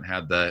just haven't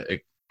had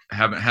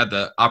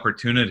the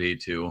opportunity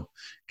to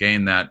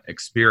gain that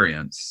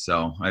experience.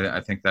 So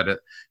I think that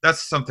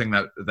that's something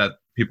that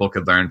people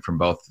could learn from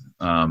both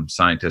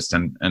scientists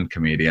and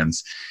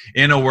comedians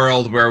in a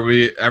world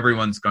where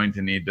everyone's going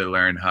to need to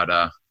learn how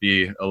to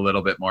be a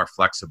little bit more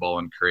flexible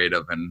and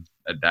creative and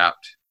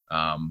adapt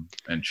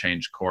and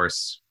change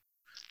course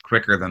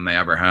quicker than they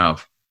ever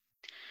have.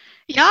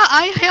 Yeah,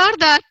 I hear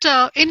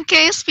that in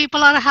case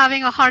people are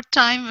having a hard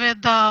time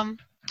with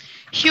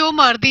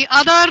humor, the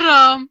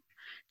other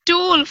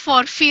tool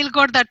for feel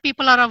good that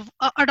people are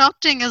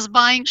adopting is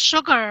buying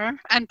sugar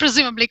and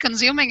presumably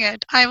consuming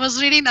it. I was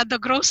reading at the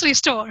grocery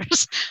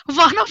stores,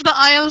 one of the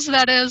aisles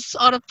that is,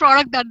 or a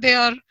product that they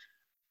are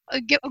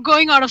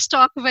going out of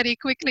stock very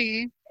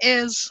quickly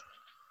is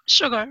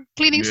sugar,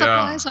 cleaning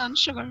supplies and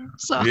sugar.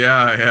 So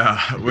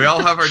yeah, we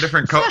all have our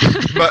different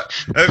but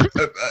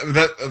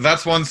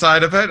that's one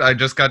side of it. I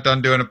just got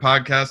done doing a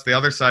podcast. The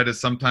other side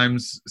is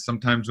sometimes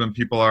when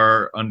people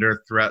are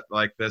under threat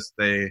like this,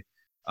 they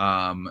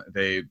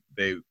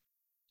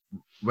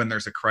when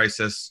there's a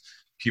crisis,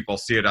 people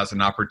see it as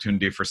an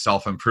opportunity for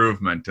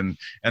self-improvement, and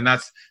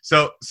that's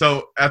so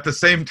at the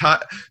same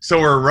time, so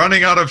we're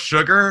running out of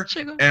sugar.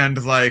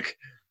 And like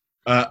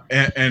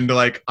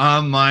like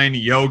online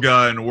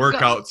yoga and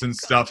workouts and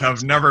stuff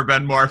have never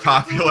been more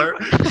popular.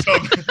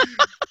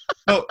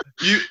 So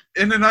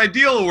in an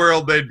ideal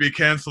world, they'd be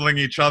canceling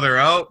each other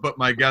out, but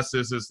my guess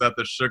is that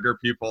the sugar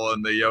people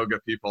and the yoga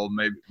people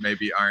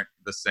maybe aren't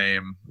the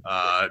same.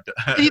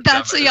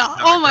 That's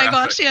oh my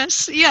gosh,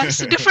 yes,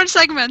 different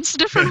segments,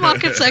 different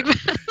market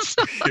segments.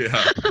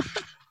 Yeah.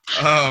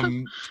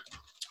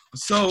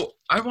 So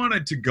I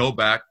wanted to go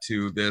back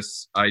to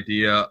this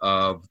idea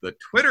of the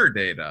Twitter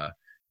data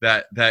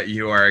that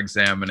you are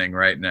examining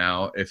right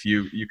now. If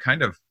you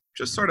kind of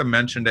just sort of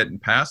mentioned it in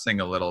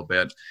passing a little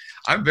bit,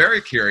 I'm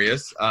very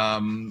curious. I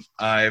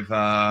like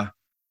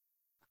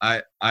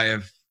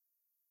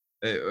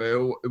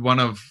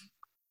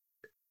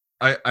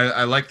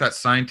that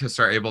scientists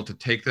are able to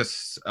take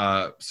this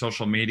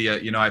social media.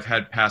 I've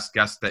had past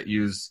guests that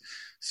use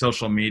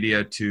social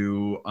media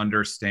to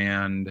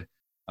understand,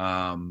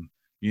 whether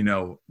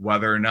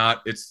or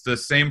not it's the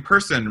same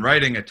person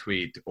writing a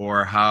tweet,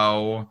 or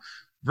how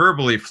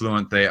verbally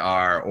fluent they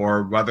are,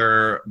 or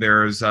whether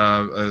there's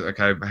I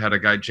had a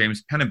guy,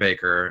 James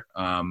Pennebaker,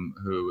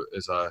 who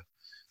is a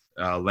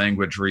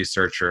language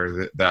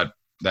researcher that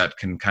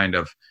can kind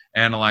of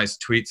analyze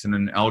tweets, and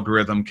an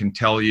algorithm can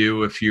tell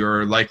you if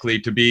you're likely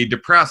to be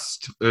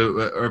depressed,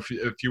 or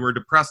if you were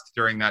depressed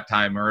during that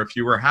time, or if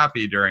you were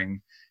happy during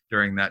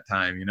that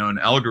time. An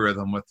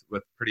algorithm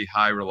with pretty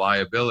high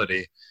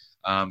reliability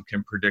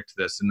can predict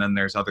this. And then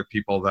there's other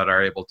people that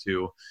are able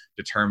to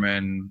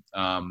determine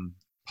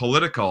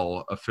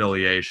political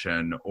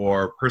affiliation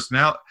or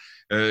personality.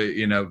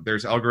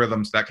 There's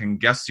algorithms that can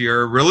guess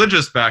your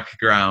religious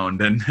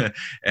background and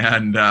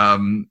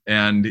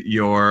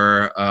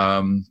your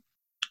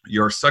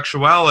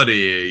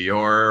sexuality,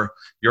 your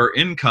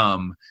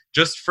income,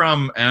 just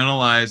from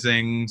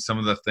analyzing some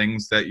of the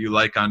things that you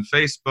like on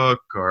Facebook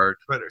or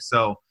Twitter.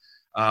 So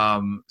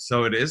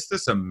So it is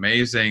this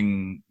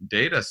amazing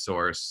data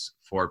source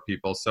for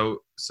people.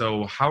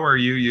 So how are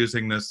you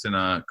using this in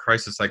a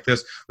crisis like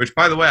this? Which,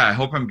 by the way, I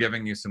hope I'm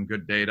giving you some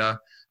good data.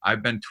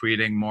 I've been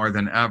tweeting more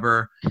than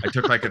ever. I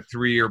took like a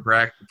 3-year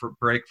break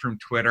from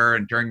Twitter,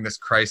 and during this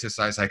crisis,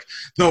 I was like,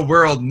 the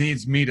world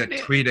needs me to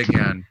tweet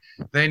again.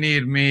 They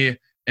need me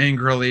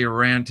angrily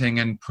ranting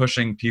and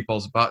pushing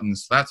people's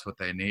buttons. That's what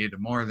they need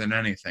more than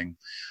anything.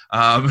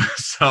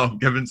 So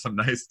giving some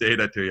nice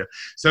data to you.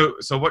 So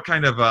what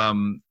kind of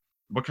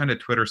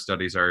Twitter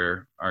studies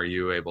are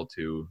you able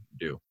to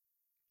do?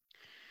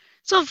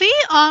 So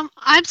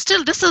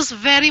this is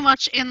very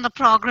much in the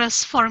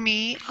progress for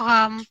me.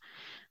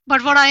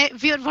 But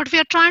what we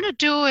are trying to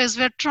do is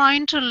we're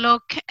trying to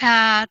look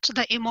at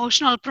the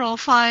emotional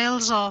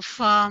profiles of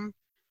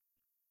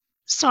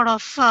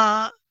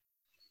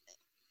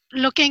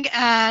looking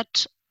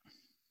at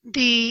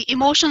the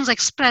emotions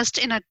expressed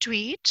in a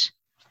tweet.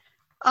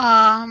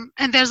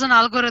 And there's an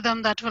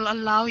algorithm that will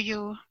allow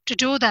you to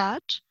do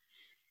that,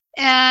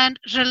 and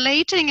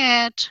relating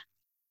it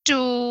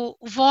to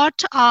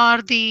what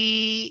are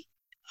the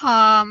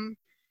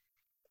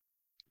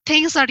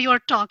things that you're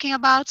talking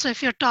about. So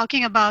if you're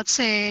talking about,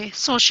 say,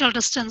 social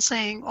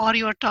distancing, or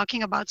you're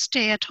talking about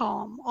stay at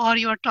home, or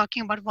you're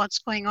talking about what's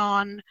going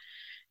on,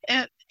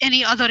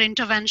 any other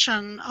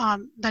intervention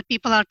that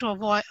people are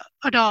to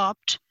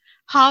adopt,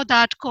 how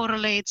that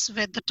correlates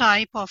with the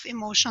type of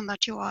emotion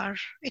that you are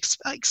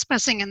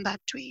expressing in that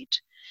tweet.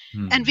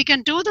 And we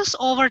can do this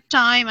over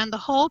time, and the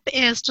hope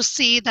is to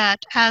see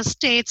that as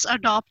states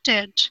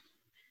adopted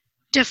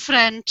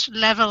different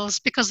levels,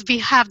 because we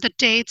have the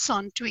dates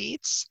on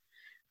tweets,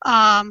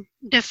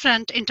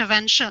 different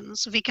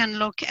interventions, we can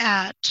look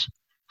at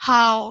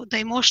how the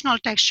emotional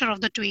texture of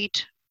the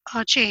tweet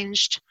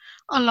changed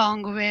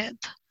along with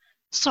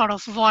sort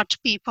of what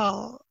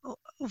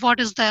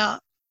is the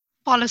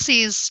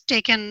policies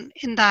taken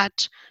in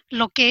that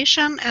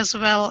location, as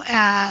well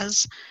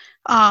as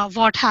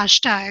what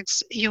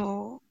hashtags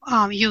you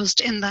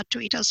used in that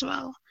tweet as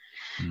well.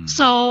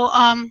 So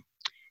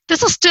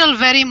this is still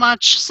very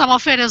much, some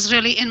of it is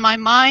really in my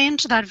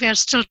mind that we are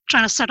still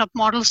trying to set up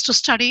models to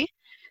study.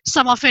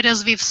 Some of it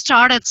is we've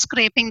started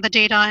scraping the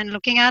data and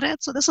looking at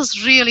it. So this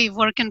is really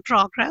work in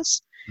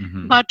progress.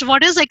 But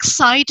what is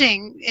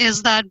exciting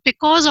is that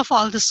because of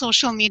all the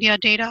social media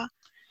data,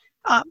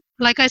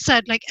 like I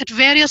said, like at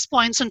various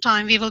points in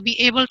time, we will be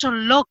able to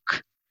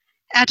look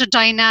at a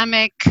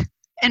dynamic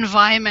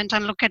environment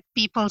and look at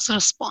people's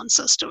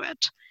responses to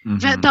it.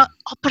 Where the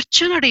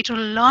opportunity to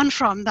learn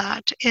from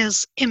that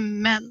is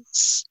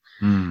immense.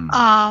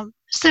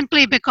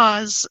 Simply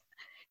because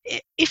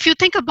if you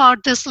think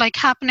about this like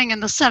happening in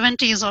the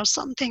 70s or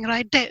something,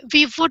 right,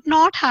 we would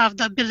not have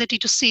the ability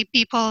to see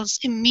people's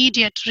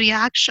immediate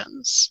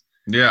reactions.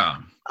 Yeah.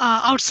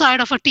 Outside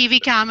of a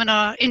TV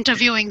camera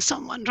interviewing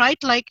someone, right?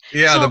 Like,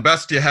 yeah, so, the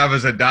best you have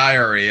is a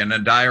diary, and a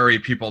diary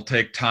people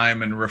take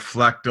time and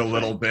reflect a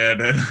little bit,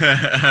 and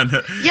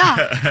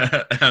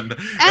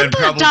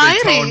probably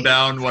tone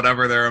down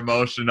whatever their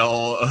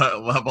emotional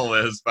level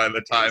is by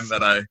the time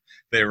that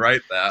they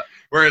write that.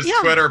 Whereas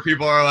Twitter,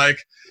 people are like,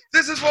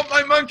 this is what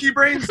my monkey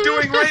brain's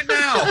doing right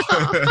now.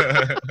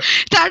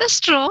 That is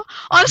true.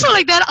 Also,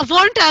 like, there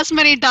weren't as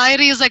many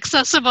diaries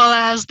accessible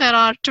as there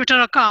are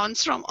Twitter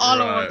accounts from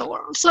all over the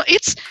world. So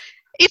it's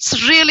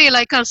really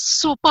like a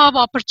superb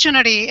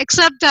opportunity,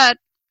 except that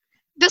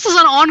this is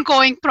an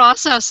ongoing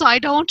process. So I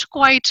don't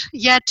quite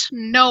yet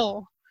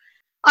know.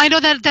 I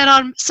know that there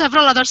are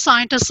several other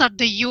scientists at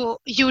the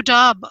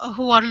UW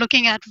who are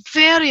looking at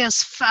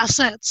various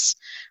facets,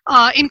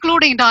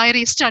 including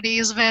diary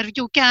studies, where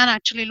you can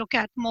actually look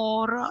at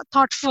more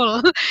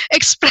thoughtful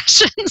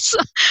expressions.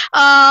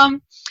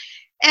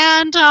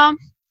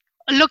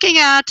 Looking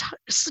at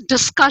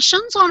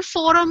discussions on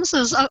forums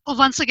is,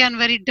 once again,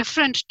 very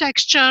different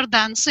texture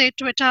than, say,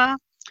 Twitter.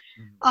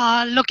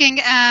 Looking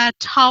at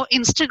how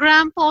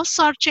Instagram posts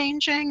are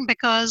changing,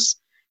 because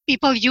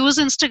people use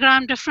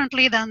Instagram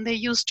differently than they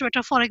use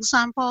Twitter, for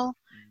example.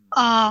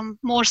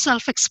 More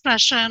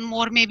self-expression,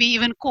 more maybe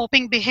even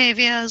coping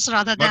behaviors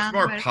rather than...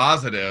 Much more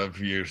positive,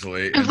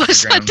 usually.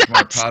 Instagram's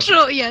more positive. That's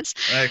true, yes.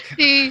 Like,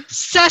 the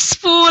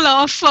cesspool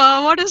of,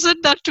 what is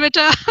it, that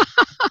Twitter?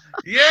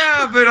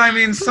 Yeah, but I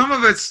mean, some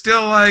of it's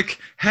still like,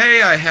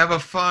 hey, I have a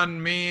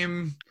fun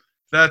meme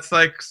that's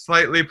like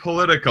slightly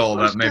political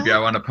that maybe I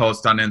want to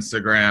post on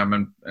Instagram,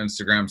 and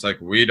Instagram's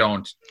like, we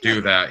don't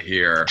do that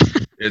here.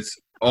 It's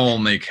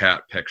only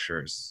cat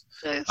pictures.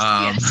 Yes.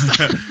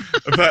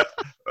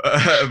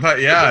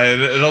 But yeah,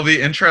 it'll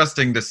be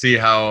interesting to see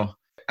how,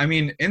 I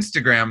mean,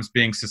 Instagram's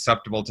being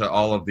susceptible to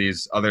all of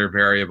these other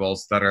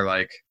variables that are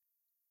like,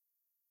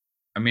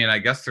 I mean, I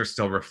guess they're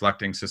still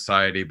reflecting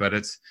society, but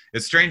it's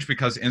strange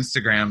because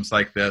Instagram's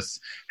like this,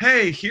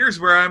 hey,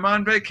 here's where I'm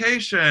on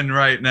vacation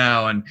right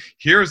now, and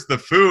here's the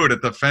food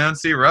at the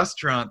fancy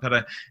restaurant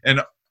that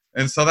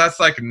and so that's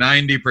like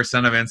 90%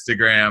 of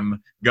Instagram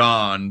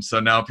gone. So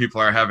now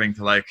people are having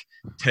to like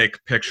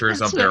take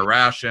pictures of their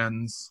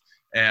rations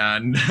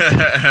and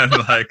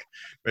like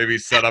maybe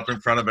set up in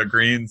front of a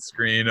green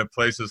screen of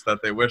places that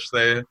they wish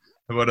they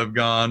would have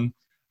gone.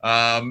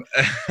 Yeah,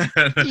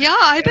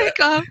 I think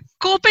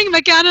coping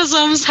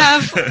mechanisms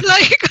have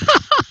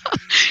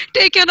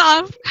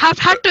have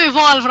had to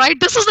evolve, right?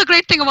 This is the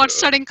great thing about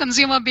studying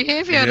consumer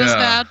behavior is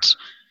that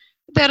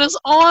there is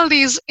all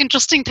these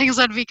interesting things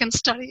that we can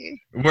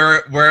study.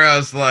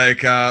 Whereas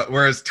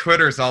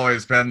Twitter's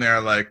always been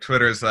there. Like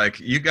Twitter's like,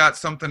 you got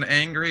something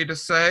angry to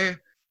say?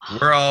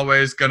 We're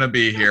always gonna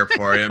be here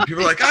for you. And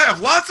people are like, I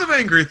have lots of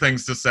angry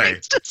things to say.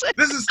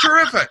 This is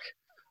terrific.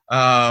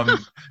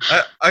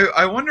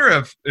 I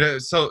wonder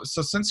if so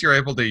since you're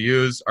able to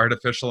use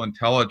artificial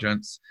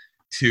intelligence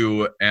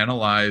to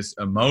analyze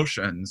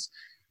emotions,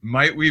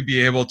 might we be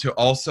able to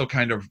also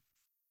kind of,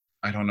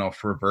 I don't know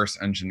if reverse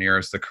engineer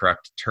is the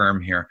correct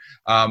term here,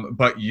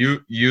 but you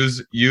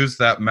use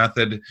that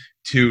method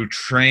to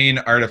train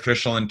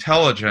artificial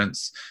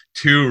intelligence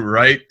to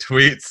write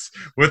tweets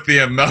with the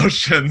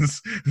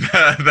emotions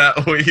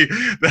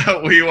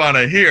that we want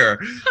to hear.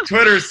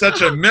 Twitter's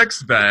such a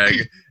mixed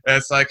bag.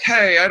 It's like,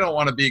 hey, I don't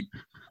want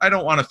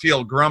to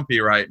feel grumpy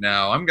right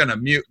now. I'm going to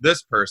mute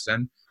this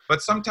person.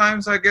 But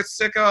sometimes I get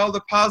sick of all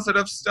the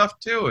positive stuff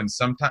too. And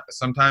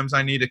sometimes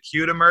I need a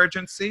cute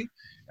emergency.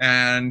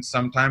 And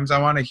sometimes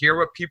I want to hear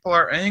what people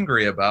are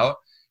angry about.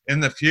 In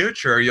the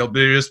future, you'll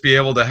just be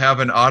able to have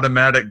an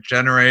automatic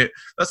generate.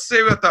 Let's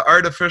see what the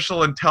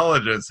artificial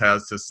intelligence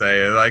has to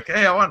say. Like,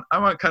 hey, I want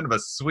kind of a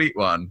sweet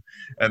one,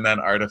 and then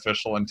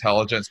artificial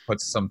intelligence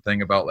puts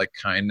something about like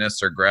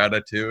kindness or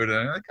gratitude,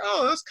 and you're like,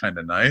 oh, that's kind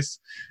of nice.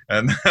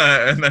 And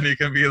then you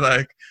can be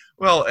like,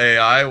 well,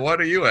 AI,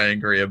 what are you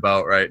angry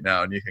about right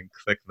now? And you can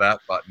click that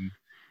button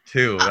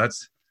too.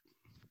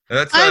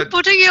 I'm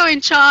putting you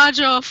in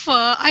charge of.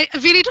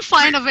 We need to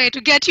find a way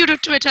to get you to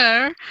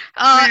Twitter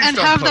and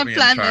have them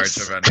plan this.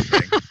 Please don't put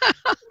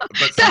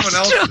me in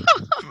charge of anything.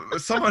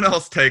 But someone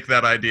else take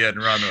that idea and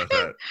run with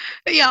it.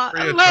 Yeah,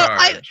 well,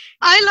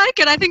 I like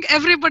it. I think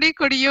everybody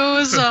could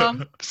use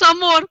some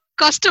more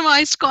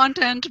customized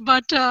content,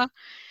 but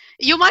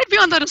you might be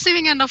on the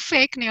receiving end of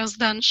fake news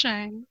then,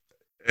 Shane.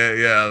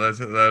 Yeah,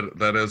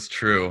 that is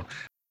true.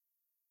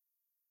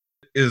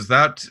 Is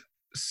that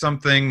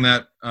something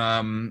that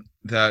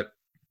that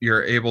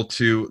you're able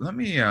to, let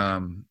me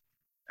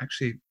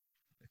actually,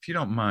 if you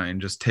don't mind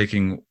just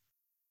taking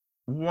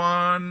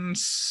 1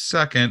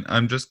 second,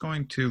 I'm just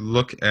going to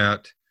look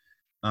at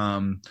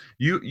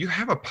you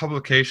have a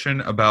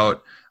publication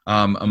about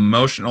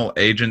emotional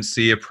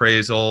agency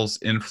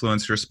appraisals,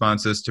 influence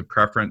responses to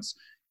preference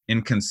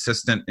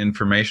inconsistent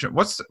information.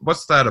 What's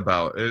that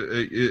about?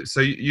 So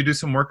you do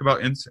some work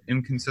about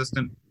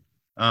inconsistent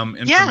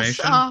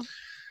information? Yes.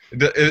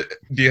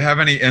 Do you have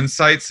any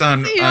insights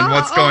on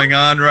what's going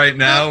on right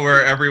now,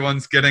 where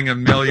everyone's getting a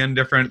million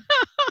different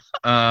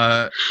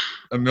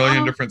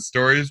different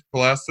stories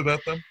blasted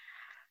at them?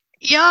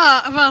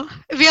 Yeah, well,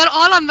 we are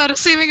all on the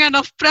receiving end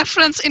of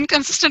preference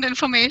inconsistent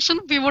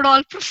information. We would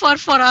all prefer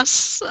for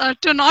us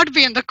to not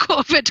be in the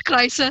COVID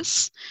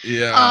crisis.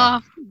 Yeah.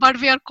 But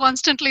we are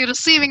constantly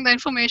receiving the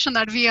information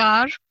that we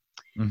are.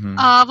 Mm-hmm.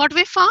 What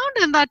we found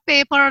in that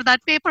paper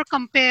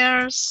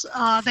compares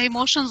the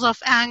emotions of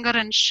anger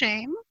and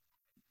shame.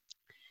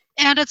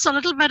 And it's a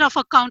little bit of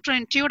a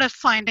counterintuitive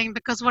finding,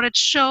 because what it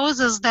shows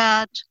is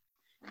that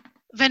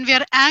when we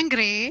are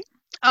angry,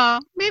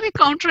 maybe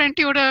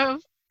counterintuitive,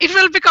 it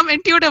will become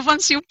intuitive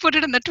once you put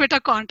it in the Twitter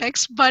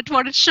context. But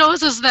what it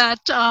shows is that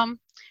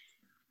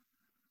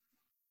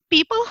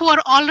people who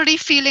are already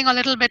feeling a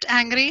little bit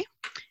angry,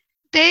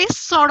 they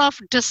sort of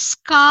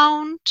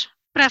discount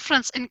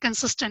preference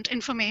inconsistent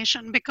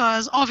information,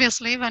 because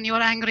obviously when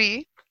you're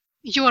angry,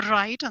 you're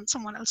right and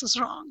someone else is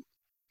wrong.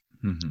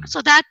 Mm-hmm.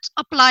 So that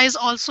applies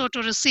also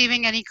to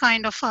receiving any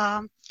kind of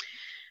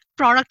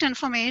product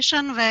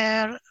information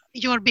where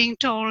you're being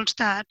told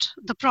that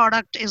the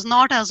product is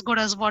not as good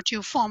as what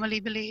you formerly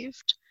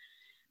believed.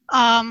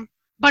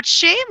 But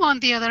shame,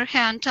 on the other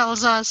hand,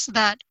 tells us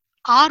that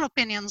our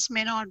opinions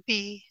may not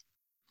be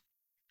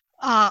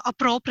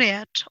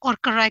appropriate or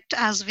correct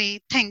as we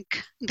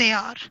think they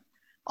are,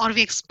 or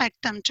we expect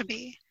them to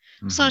be.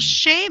 Mm-hmm. So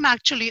shame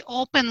actually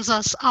opens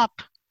us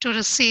up to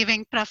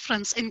receiving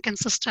preference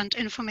inconsistent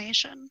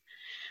information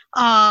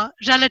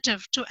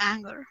relative to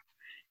anger.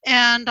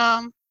 And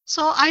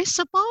so I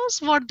suppose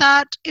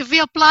if we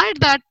applied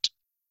that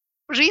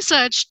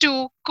research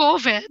to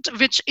COVID,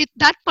 which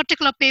that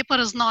particular paper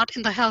is not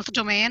in the health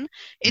domain,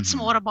 it's mm-hmm.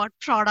 more about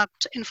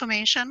product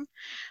information.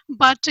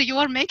 But you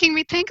are making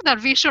me think that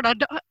we should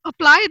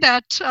apply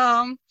that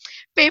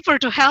paper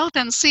to health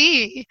and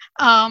see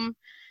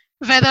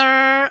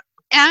whether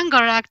anger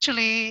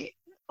actually,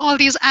 all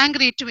these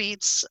angry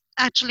tweets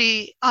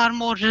actually are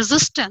more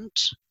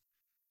resistant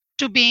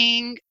to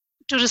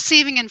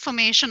receiving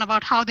information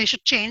about how they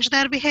should change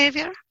their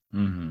behavior,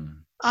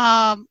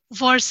 mm-hmm.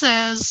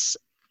 Versus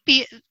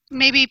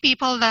maybe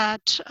people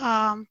that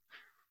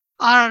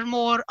are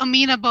more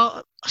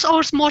amenable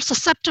or more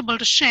susceptible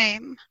to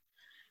shame,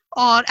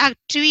 or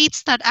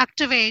tweets that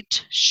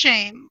activate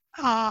shame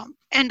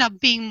end up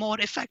being more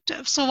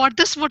effective. So what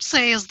this would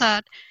say is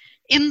that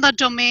in the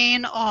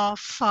domain of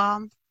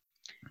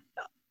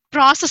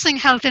processing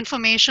health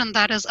information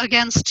that is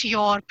against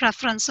your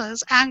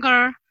preferences,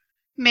 anger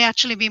may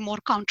actually be more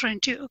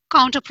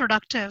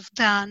counterproductive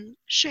than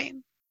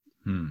shame.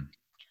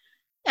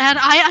 And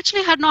I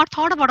actually had not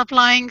thought about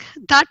applying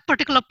that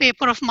particular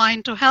paper of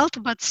mine to health.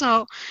 But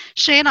so,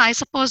 Shane, I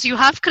suppose you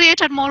have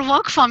created more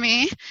work for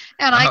me,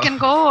 and I can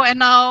go and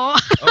now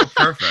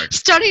perfect.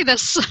 study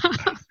this.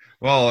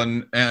 Well,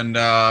 and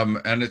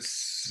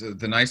it's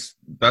the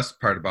best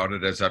part about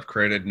it is I've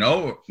created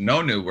no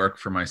new work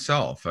for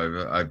myself.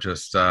 I've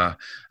just I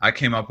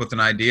came up with an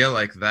idea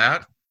like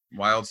that,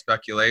 wild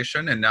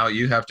speculation, and now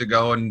you have to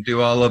go and do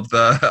all of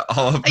the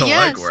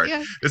legwork.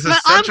 Yes. This is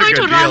such a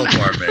good deal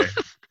for me.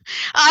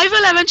 I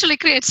will eventually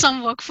create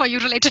some work for you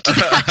related to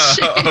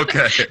that.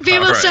 Okay. We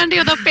will send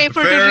you the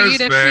paper to read.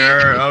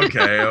 Fair.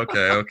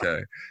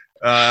 Okay.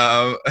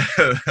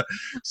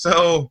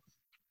 So,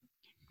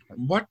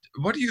 what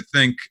do you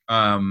think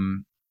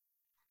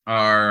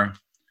are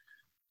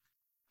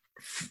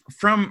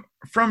from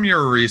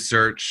your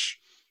research?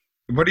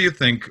 What do you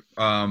think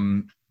are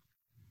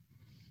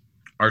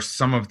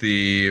some of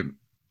the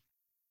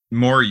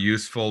more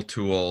useful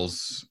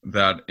tools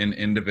that an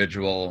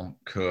individual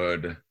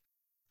could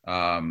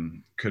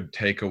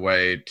take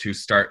away to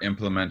start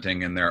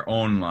implementing in their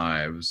own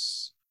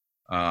lives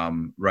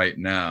right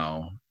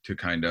now to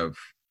kind of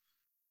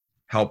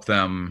help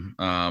them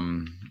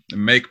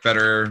make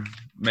better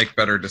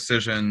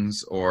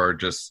decisions, or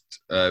just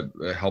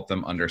help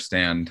them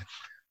understand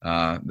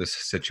this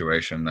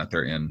situation that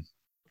they're in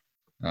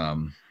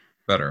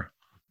better?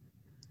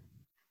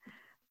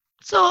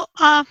 So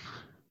I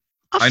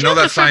know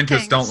that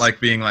scientists don't like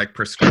being like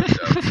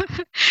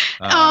prescriptive.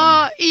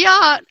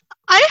 Yeah.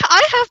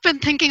 I have been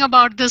thinking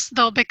about this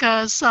though,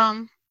 because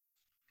I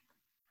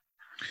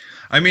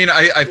mean,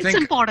 I think it's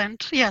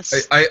important.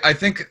 Yes. I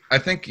think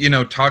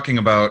talking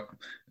about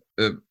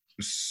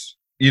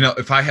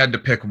if I had to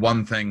pick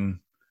one thing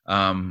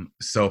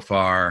so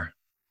far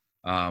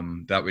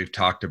that we've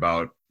talked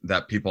about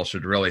that people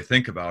should really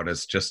think about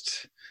is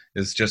just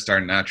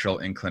our natural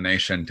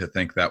inclination to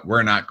think that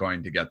we're not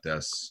going to get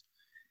this,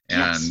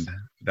 and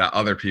that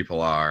other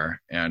people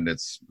are, and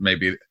it's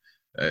maybe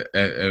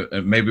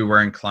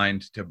we're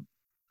inclined to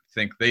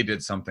think they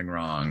did something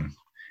wrong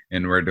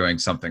and we're doing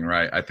something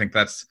right. I think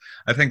that's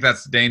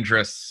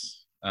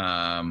dangerous.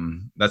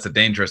 That's a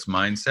dangerous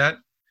mindset,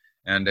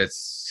 and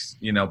it's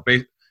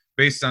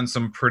based on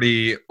some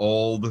pretty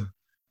old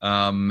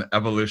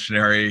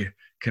evolutionary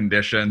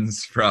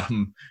conditions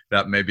from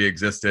that maybe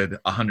existed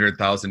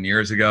 100,000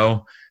 years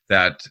ago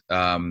that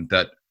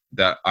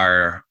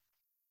are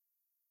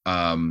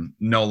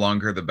no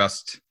longer the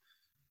best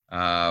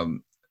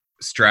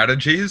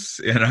strategies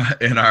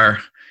in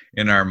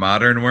our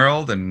modern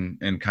world,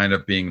 and kind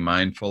of being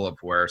mindful of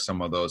where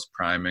some of those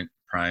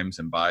primes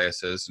and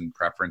biases and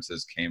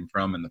preferences came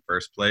from in the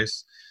first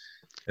place.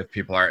 If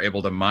people are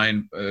able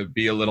to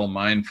be a little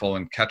mindful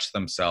and catch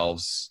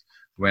themselves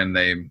when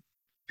they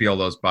feel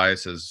those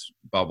biases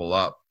bubble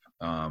up,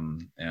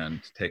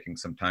 and taking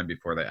some time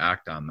before they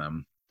act on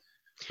them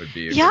would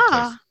be a good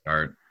place to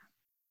start.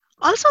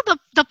 Also,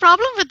 the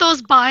problem with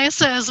those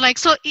biases, like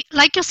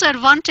you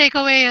said, one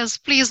takeaway is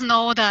please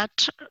know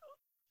that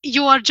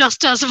you are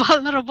just as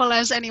vulnerable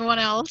as anyone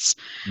else.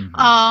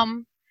 Mm-hmm.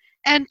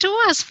 And two,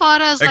 as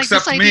far as except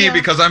this idea, me,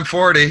 because I'm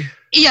 40.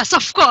 Yes,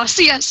 of course.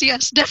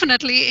 Yes,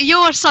 definitely. You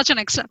are such an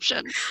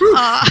exception.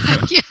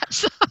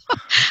 Yes.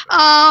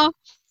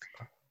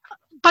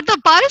 But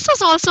the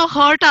biases also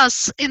hurt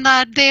us in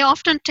that they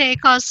often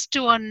take us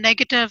to a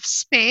negative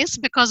space,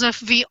 because if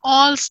we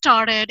all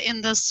started in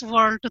this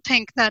world to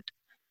think that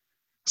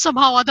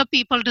somehow other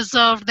people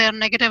deserve their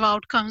negative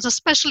outcomes,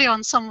 especially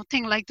on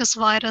something like this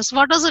virus,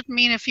 what does it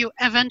mean if you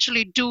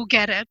eventually do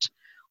get it,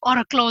 or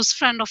a close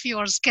friend of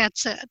yours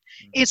gets it?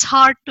 It's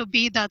hard to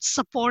be that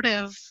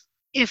supportive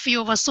if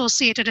you've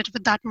associated it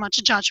with that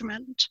much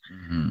judgment.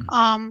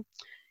 Mm-hmm.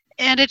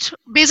 And it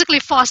basically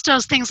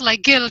fosters things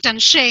like guilt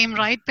and shame,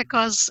 right?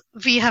 Because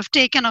we have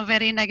taken a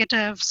very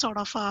negative sort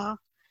of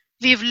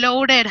we've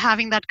loaded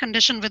having that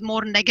condition with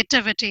more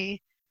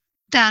negativity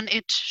than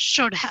it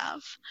should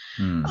have.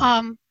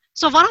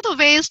 So one of the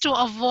ways to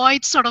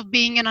avoid sort of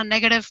being in a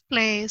negative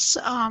place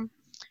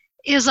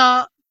is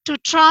to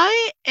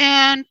try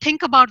and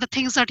think about the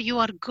things that you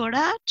are good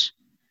at.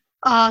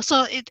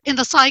 So in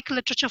the psych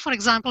literature, for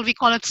example, we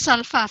call it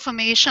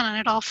self-affirmation, and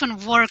it often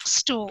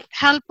works to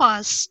help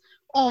us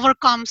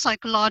overcome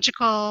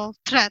psychological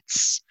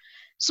threats.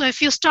 So if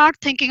you start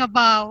thinking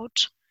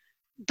about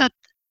the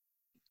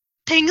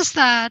things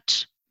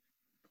that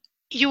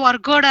you are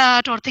good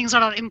at or things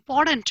that are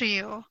important to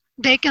you,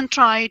 they can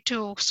try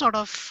to sort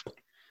of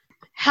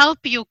help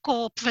you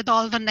cope with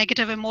all the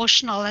negative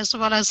emotional as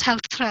well as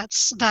health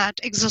threats that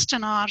exist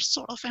in our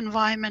sort of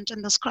environment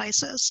in this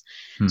crisis.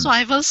 So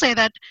I will say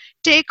that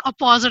take a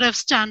positive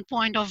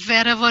standpoint of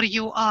wherever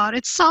you are.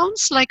 It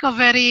sounds like a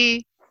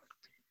very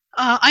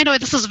I know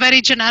this is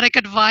very generic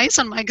advice,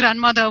 and my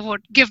grandmother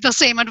would give the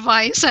same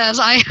advice as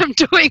I am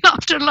doing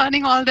after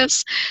learning all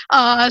this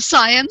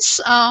science.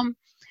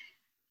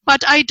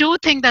 But I do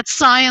think that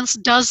science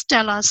does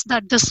tell us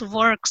that this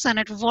works, and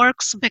it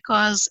works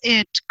because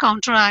it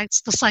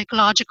counteracts the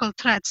psychological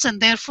threats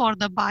and therefore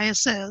the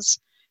biases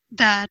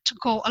that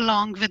go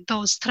along with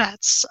those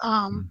threats.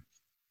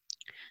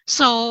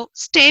 So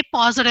stay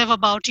positive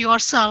about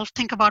yourself.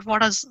 Think about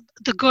what is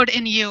the good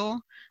in you,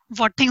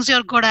 what things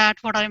you're good at,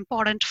 what are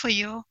important for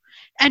you.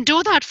 And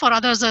do that for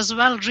others as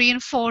well.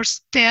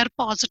 Reinforce their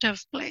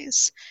positive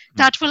place.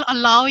 That will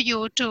allow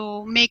you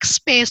to make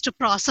space to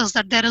process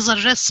that there is a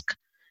risk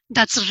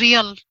that's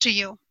real to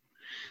you.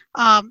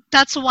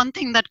 That's one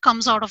thing that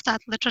comes out of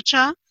that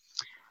literature.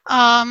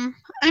 I'm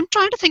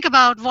trying to think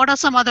about what are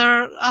some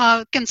other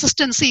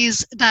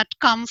consistencies that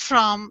come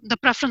from the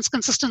preference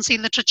consistency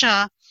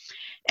literature.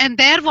 And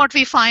there what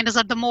we find is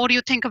that the more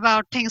you think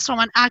about things from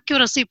an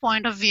accuracy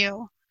point of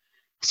view,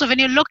 so when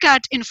you look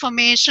at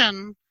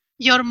information,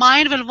 your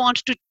mind will want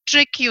to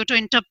trick you to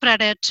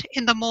interpret it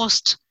in the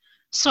most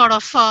sort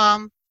of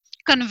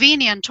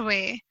convenient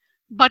way.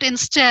 But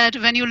instead,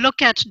 when you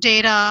look at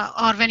data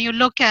or when you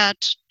look at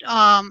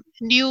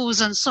news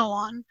and so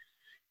on,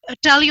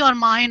 tell your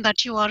mind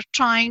that you are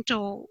trying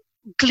to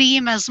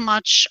glean as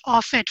much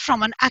of it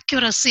from an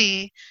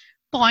accuracy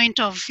point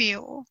of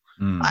view,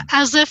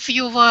 as if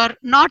you were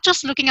not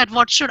just looking at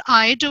what should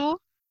I do,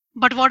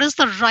 but what is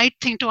the right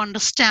thing to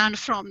understand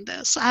from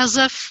this, as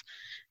if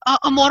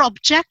a more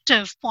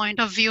objective point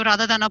of view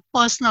rather than a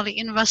personally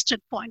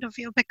invested point of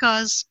view,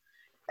 because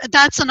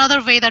that's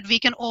another way that we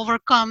can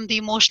overcome the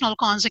emotional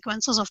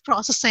consequences of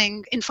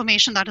processing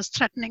information that is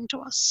threatening to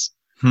us.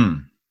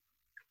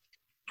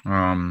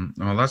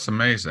 Well, that's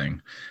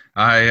amazing.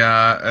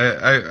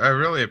 I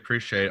really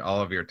appreciate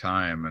all of your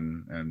time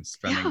and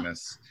spending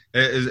this.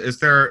 Is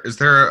there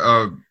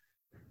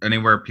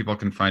anywhere people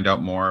can find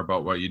out more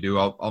about what you do?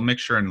 I'll make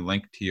sure and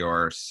link to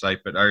your site.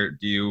 But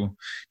do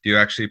you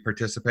actually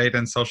participate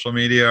in social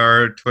media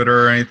or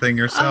Twitter or anything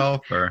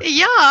yourself? Or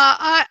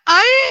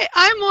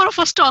I'm more of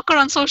a stalker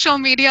on social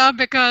media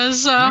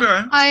because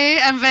I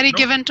am very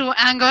given to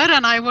anger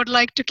and I would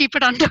like to keep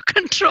it under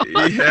control.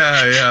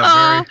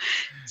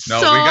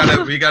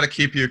 We gotta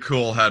keep you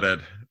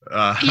cool-headed.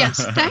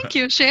 Yes, thank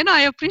you, Shane.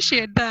 I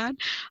appreciate that.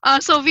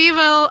 So we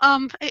will.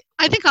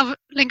 I think a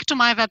link to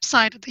my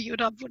website at the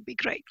UW would be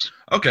great.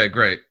 Okay,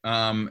 great.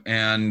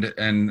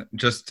 And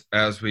just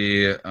as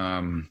we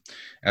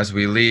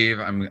leave,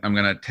 I'm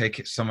gonna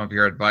take some of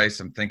your advice.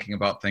 I'm thinking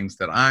about things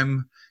that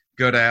I'm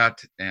good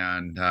at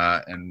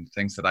and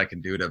things that I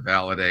can do to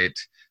validate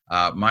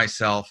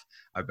myself.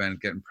 I've been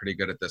getting pretty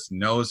good at this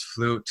nose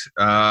flute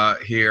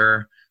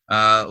here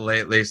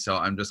lately, so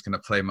I'm just going to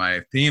play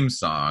my theme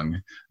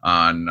song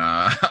on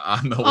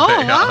the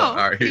way out.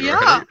 Are you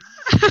ready?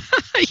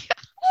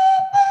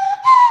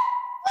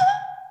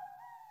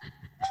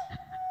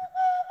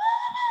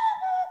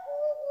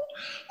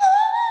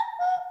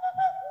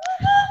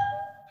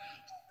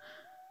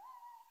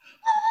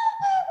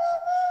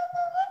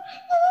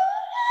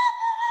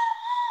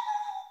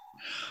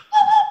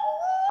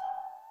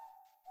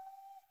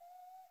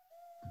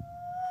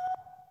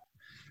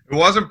 It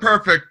wasn't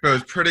perfect, but it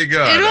was pretty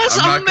good. It was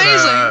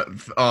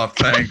amazing. Oh,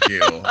 thank you.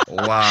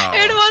 Wow.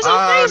 It was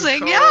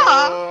amazing.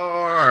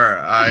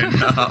 I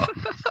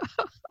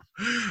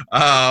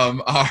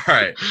know. All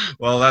right.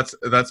 Well,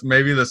 that's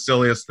maybe the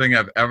silliest thing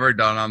I've ever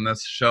done on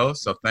this show.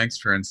 So thanks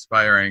for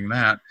inspiring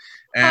that.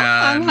 And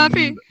I'm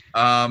happy.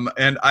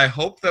 And I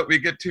hope that we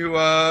get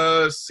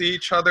to see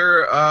each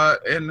other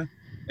in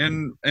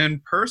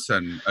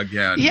person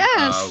again.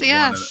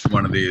 Yes.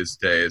 One of these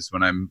days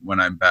when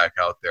I'm back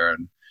out there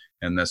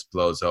and this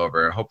blows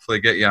over.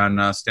 Hopefully get you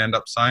on Stand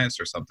Up Science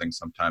or something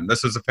sometime.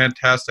 This is a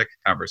fantastic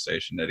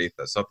conversation,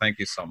 Aditha, so thank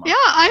you so much. Yeah,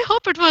 I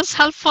hope it was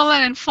helpful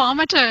and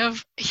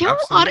informative. You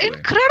are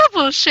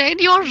incredible, Shane.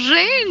 Your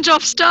range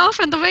of stuff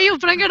and the way you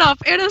bring it up,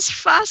 it is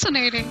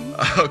fascinating.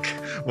 Okay,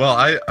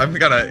 well,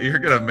 you're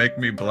gonna make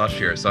me blush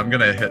here, so I'm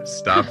gonna hit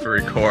stop to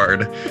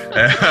record,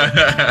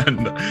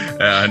 and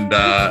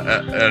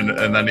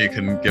then you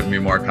can give me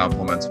more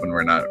compliments when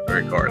we're not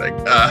recording.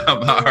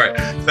 All right,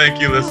 thank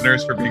you,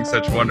 listeners, for being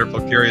such wonderful,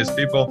 curious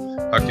people.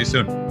 Talk to you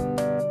soon.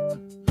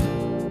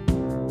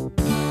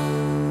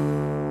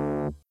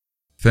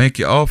 Thank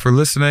you all for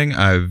listening.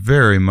 I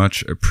very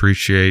much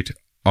appreciate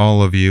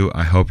all of you.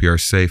 I hope you are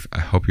safe. I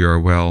hope you are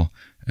well.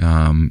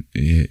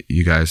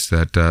 You guys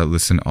that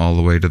listen all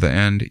the way to the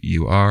end,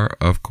 you are,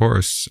 of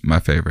course, my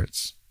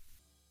favorites.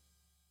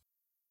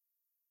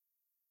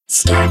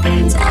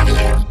 Starburns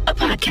Audio,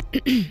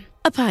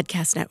 a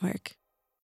podcast network.